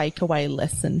is the takeaway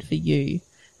lesson for you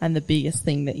and the biggest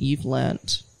thing that you've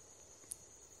learnt?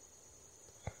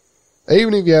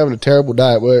 Even if you're having a terrible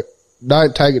day at work,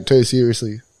 don't take it too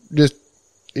seriously. Just,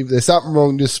 if there's something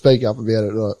wrong, just speak up about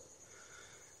it. Like,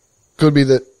 could be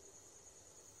that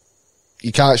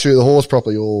you can't shoot the horse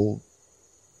properly, or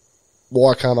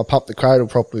why can't I pump the cradle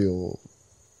properly, or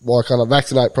why can't I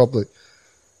vaccinate properly?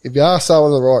 If you ask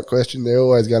someone the right question, they're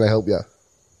always going to help you.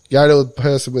 Go to a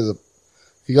person if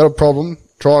you got a problem,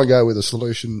 try and go with a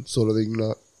solution sort of thing.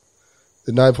 Like,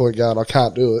 there's no point going, "I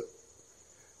can't do it."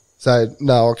 Say,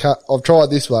 "No, I can't. I've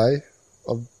tried this way.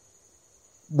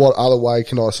 What other way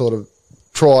can I sort of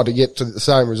try to get to the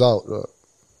same result?" Right?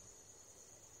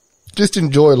 Just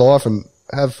enjoy life and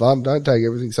have fun. Don't take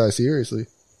everything so seriously.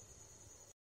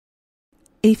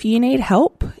 If you need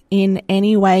help in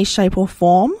any way, shape or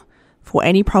form for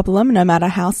any problem, no matter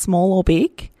how small or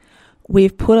big,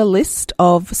 we've put a list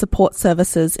of support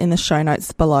services in the show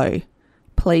notes below.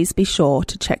 Please be sure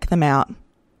to check them out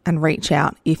and reach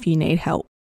out if you need help.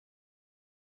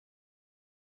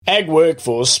 Ag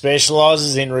Workforce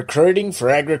specialises in recruiting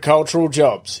for agricultural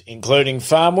jobs, including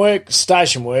farm work,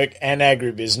 station work and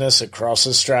agribusiness across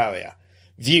Australia.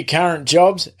 View current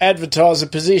jobs, advertise a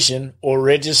position or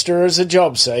register as a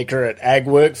job seeker at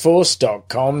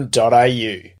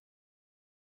agworkforce.com.au.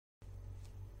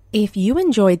 If you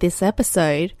enjoyed this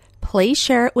episode, please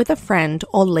share it with a friend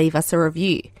or leave us a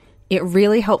review. It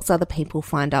really helps other people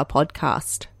find our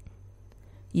podcast.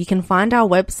 You can find our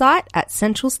website at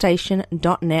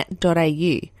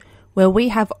centralstation.net.au, where we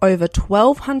have over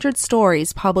 1,200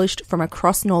 stories published from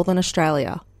across Northern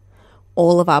Australia.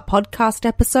 All of our podcast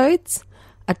episodes,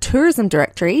 a tourism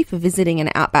directory for visiting an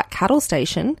outback cattle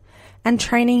station, and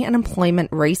training and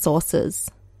employment resources.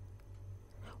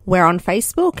 We're on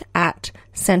Facebook at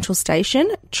Central Station,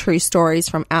 True Stories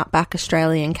from Outback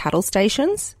Australian Cattle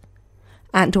Stations,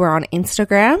 and we're on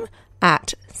Instagram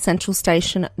at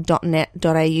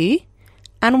centralstation.net.au,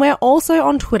 and we're also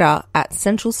on Twitter at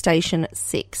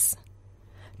centralstation6.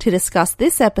 To discuss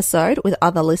this episode with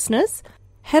other listeners,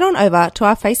 head on over to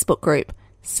our Facebook group,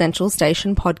 Central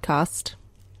Station Podcast.